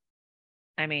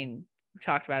 we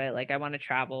talked about it. Like I want to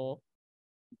travel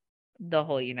the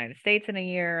whole United States in a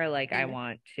year. Like I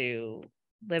want to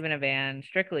live in a van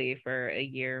strictly for a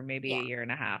year, maybe a year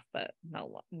and a half, but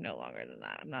no longer than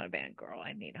that. I'm not a van girl.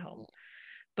 I need home.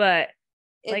 But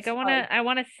like I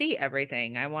want to see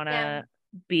everything. I want to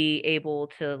be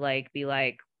able to like be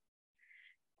like,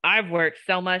 I've worked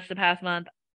so much the past month.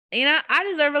 I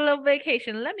deserve a little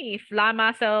vacation. Let me fly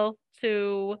myself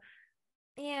to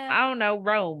I don't know,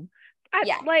 Rome. I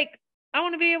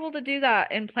want to be able to do that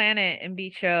and plan it and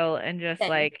be chill and just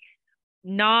like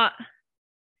not.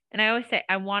 And I always say,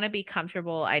 I want to be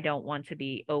comfortable. I don't want to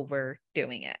be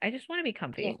overdoing it. I just want to be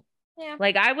comfy. Yeah.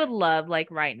 Like I would love, like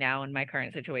right now in my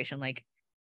current situation, like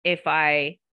if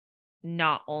I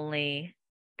not only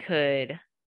could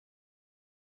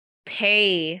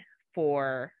pay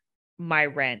for my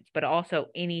rent, but also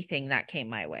anything that came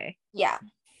my way. Yeah.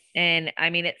 And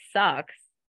I mean, it sucks,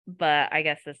 but I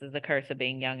guess this is the curse of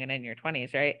being young and in your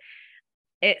 20s, right?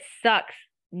 It sucks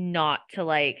not to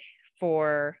like,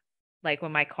 for like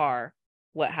when my car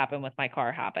what happened with my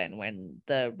car happened when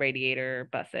the radiator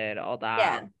busted, all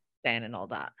that, fan and all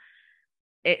that.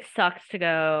 It sucks to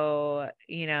go,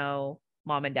 you know,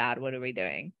 mom and dad, what are we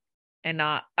doing? And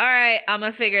not, all right, I'm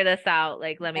gonna figure this out.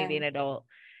 Like, let me be an adult,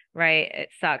 right? It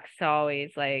sucks to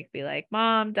always like be like,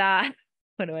 mom, dad,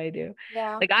 what do I do?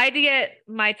 Yeah. Like, I had to get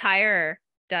my tire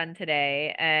done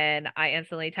today, and I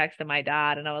instantly texted my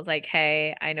dad, and I was like,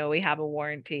 hey, I know we have a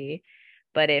warranty,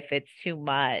 but if it's too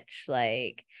much,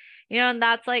 like, you know, and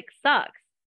that's like sucks.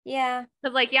 Yeah.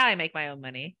 Because like, yeah, I make my own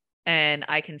money, and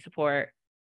I can support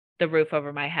the roof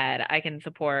over my head. I can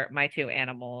support my 2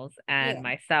 animals and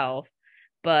myself.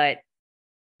 But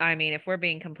I mean, if we're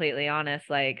being completely honest,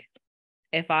 like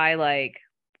if I like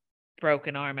broke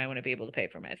an arm, I wouldn't be able to pay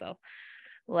for myself.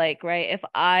 Like, right? If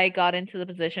I got into the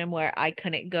position where I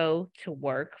couldn't go to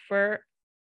work for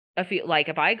a few, like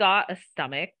if I got a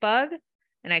stomach bug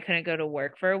and I couldn't go to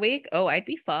work for a week, oh, I'd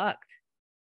be fucked.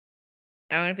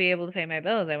 I wouldn't be able to pay my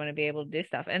bills. I wouldn't be able to do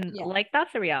stuff. And like,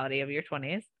 that's the reality of your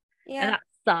 20s. Yeah. And that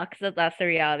sucks that that's the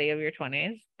reality of your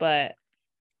 20s. But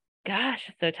gosh,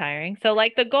 it's so tiring. So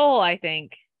like the goal, I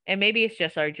think, and maybe it's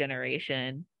just our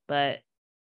generation, but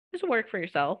just work for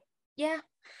yourself. Yeah.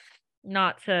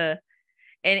 Not to,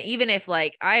 and even if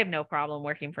like I have no problem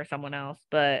working for someone else,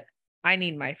 but I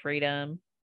need my freedom.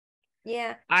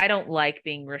 Yeah. I don't like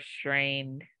being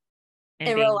restrained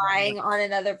and relying on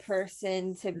another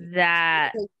person to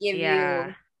give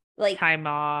you like time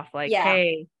off. Like,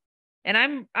 hey, and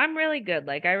I'm really good.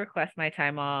 Like I request my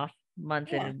time off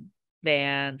months in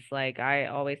advance. Like I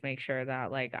always make sure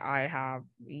that like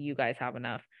you guys have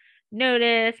enough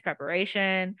notice,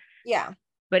 preparation. Yeah.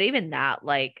 But even that,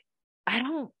 like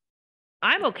I'm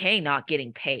okay not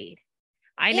getting paid.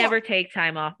 I never take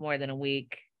time off more than a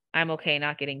week. I'm okay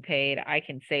not getting paid. I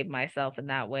can save myself in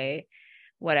that way.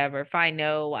 Whatever. If I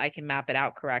know I can map it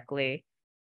out correctly.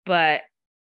 But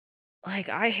like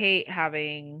I hate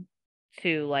having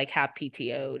to like have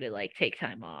PTO to like take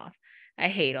time off. I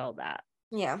hate all that.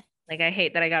 Yeah. Like I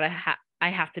hate that I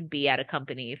have to be at a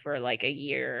company for like a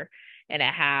year and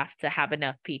a half to have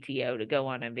enough PTO to go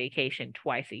on a vacation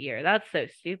twice a year. That's so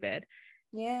stupid.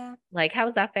 Yeah. Like how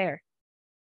is that fair?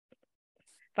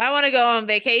 If I want to go on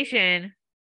vacation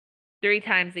 3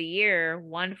 times a year,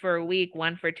 1 for a week,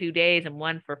 1 for 2 days, and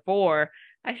 1 for 4,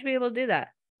 I should be able to do that.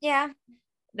 Yeah.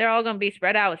 They're all going to be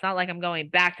spread out. It's not like I'm going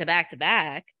back to back to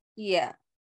back. Yeah.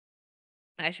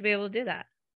 I should be able to do that.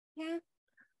 Yeah.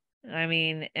 I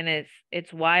mean, and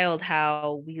it's wild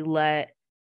how we let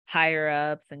higher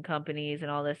ups and companies and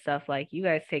all this stuff, like you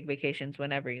guys take vacations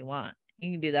whenever you want.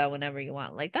 You can do that whenever you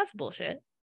want. Like that's bullshit.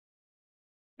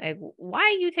 Like why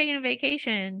are you taking a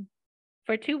vacation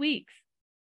for 2 weeks?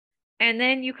 And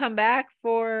then you come back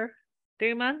for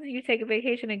 3 months, you take a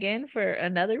vacation again for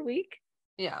another week?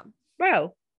 Yeah.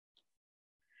 Bro,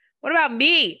 what about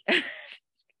me?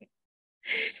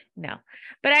 No.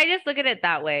 But I just look at it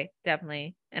that way,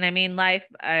 definitely. And I mean, life,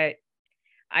 I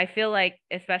feel like,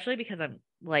 especially because I'm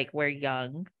like, we're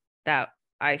young, that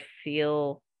I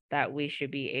feel that we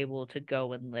should be able to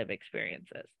go and live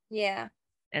experiences. Yeah.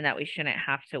 And that we shouldn't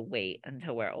have to wait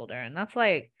until we're older. And that's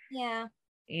like, yeah,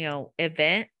 you know,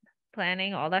 event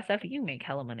planning, all that stuff, you make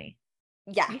hella money.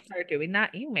 Yeah. You start doing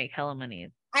that, you make hella money.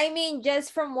 I mean,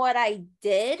 just from what I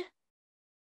did,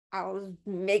 I was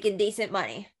making decent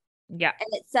money. Yeah. And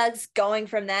it sucks going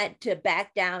from that to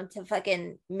back down to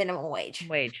fucking minimum wage.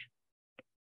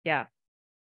 Yeah.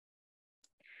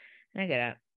 I get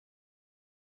it.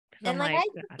 And like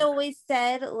I always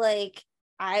said, like,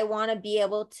 I want to be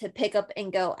able to pick up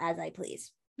and go as I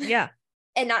please. Yeah.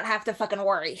 And not have to fucking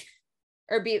worry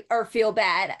or feel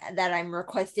bad that I'm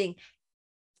requesting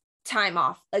time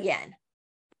off again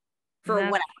for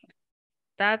whatever.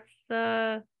 That's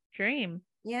the dream.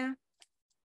 Yeah.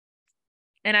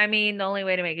 And I mean, the only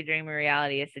way to make a dream a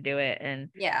reality is to do it. And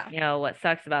yeah, you know, what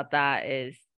sucks about that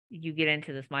is you get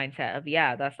into this mindset of,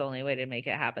 yeah, that's the only way to make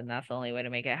it happen. That's the only way to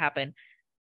make it happen.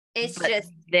 It's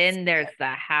just then there's the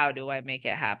how do I make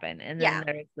it happen? And then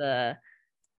there's the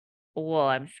well,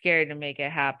 I'm scared to make it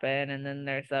happen. And then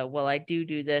there's a well, I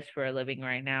do this for a living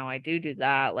right now. I do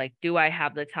that. Like, do I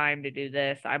have the time to do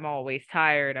this? I'm always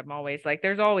tired. I'm always like,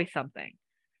 there's always something.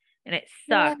 And it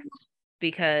sucks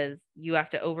because you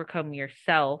have to overcome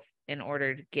yourself in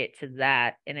order to get to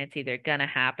that. And it's either gonna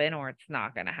happen or it's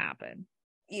not gonna happen.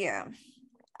 Yeah.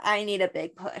 I need a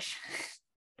big push.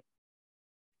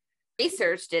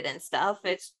 Researched it and stuff.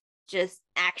 It's just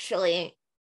actually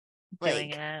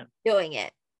like doing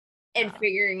it and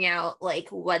figuring out like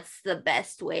what's the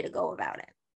best way to go about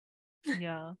it.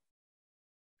 Yeah.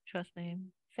 Trust me.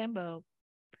 Sambo.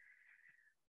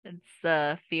 It's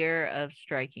the fear of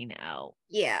striking out.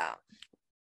 Yeah.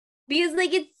 Because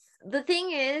like the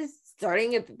thing is,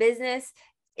 starting a business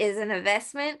is an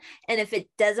investment, and if it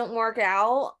doesn't work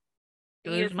out,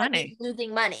 you're money.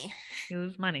 Losing money. You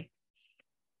lose money.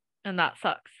 And that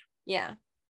sucks. Yeah.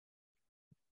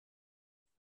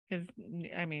 Because,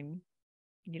 I mean,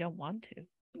 you don't want to.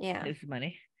 Yeah. Lose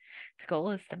money. The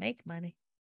goal is to make money.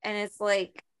 And it's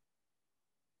like,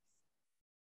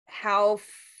 how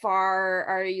far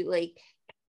are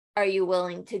you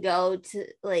willing to go to,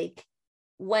 like,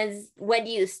 when do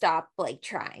you stop like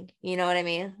trying? You know what I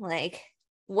mean? Like,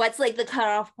 what's like the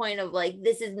cutoff point of like,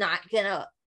 this is not gonna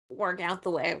work out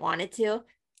the way I want it to?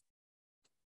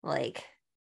 Like,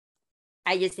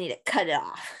 I just need to cut it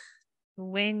off.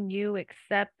 When you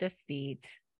accept defeat.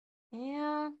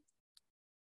 Yeah.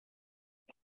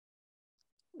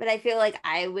 But I feel like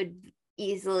I would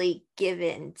easily give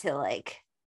in to like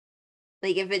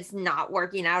if it's not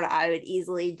working out, I would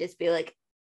easily just be like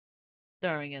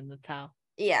throwing in the towel.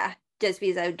 Yeah, just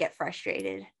because I would get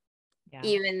frustrated. Yeah.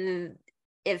 Even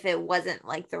if it wasn't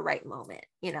like the right moment,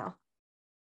 you know?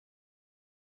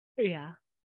 Yeah.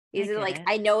 Because like,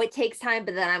 I know it takes time,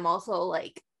 but then I'm also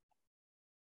like,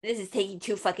 this is taking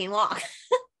too fucking long.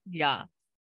 Yeah.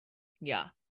 Yeah.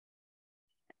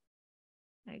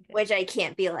 Which I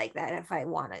can't be like that if I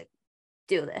want to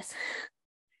do this.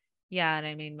 Yeah, and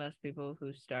I mean, most people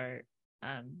who start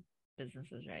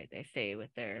businesses, right, they stay with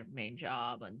their main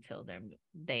job until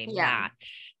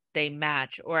they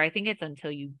match, or I think it's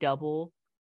until you double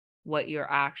what you're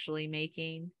actually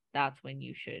making. That's when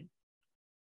you should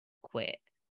quit.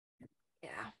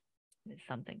 Yeah, it's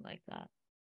something like that.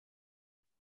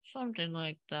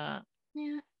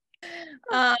 Yeah.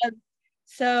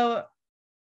 So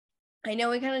I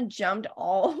know we kind of jumped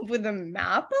all over the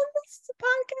map on this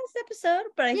podcast episode,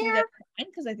 but I think that's fine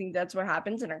because I think that's what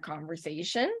happens in our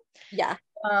conversation. Yeah.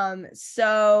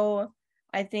 So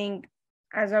I think,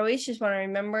 as always, just want to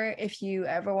remember, if you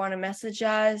ever want to message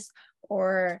us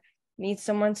or need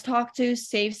someone to talk to,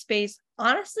 safe space,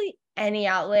 honestly, any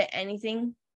outlet,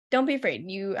 anything, don't be afraid.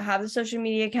 You have the social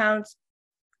media accounts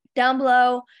down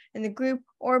below in the group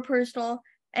or personal,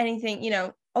 anything,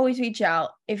 always reach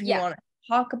out if you want to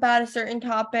talk about a certain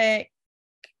topic,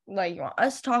 like you want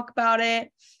us to talk about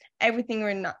it. Everything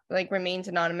remains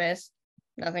anonymous,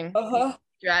 nothing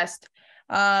addressed.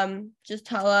 Just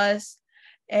tell us.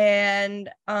 And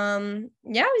we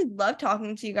love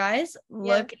talking to you guys.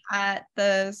 Look at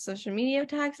the social media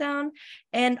tags down,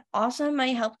 and also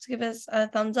might help to give us a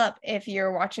thumbs up if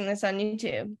you're watching this on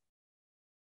YouTube.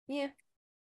 Yeah,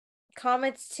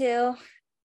 comments too.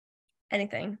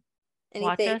 Anything.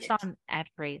 Watch us on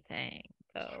everything.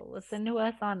 Go listen to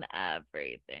us on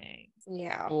everything.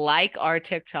 Yeah. Like our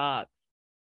TikTok.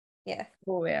 Yeah.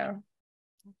 Oh yeah.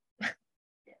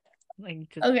 Like,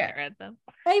 just stare at them.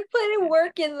 I put in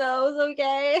work in those,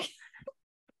 okay?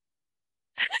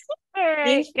 All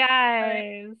right,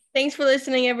 guys. Thanks for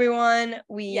listening, everyone.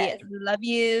 We love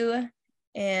you.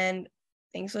 And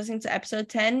thanks for listening to episode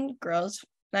 10, Girls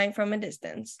Night from a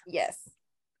Distance. Yes.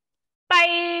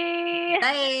 Bye.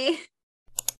 Bye.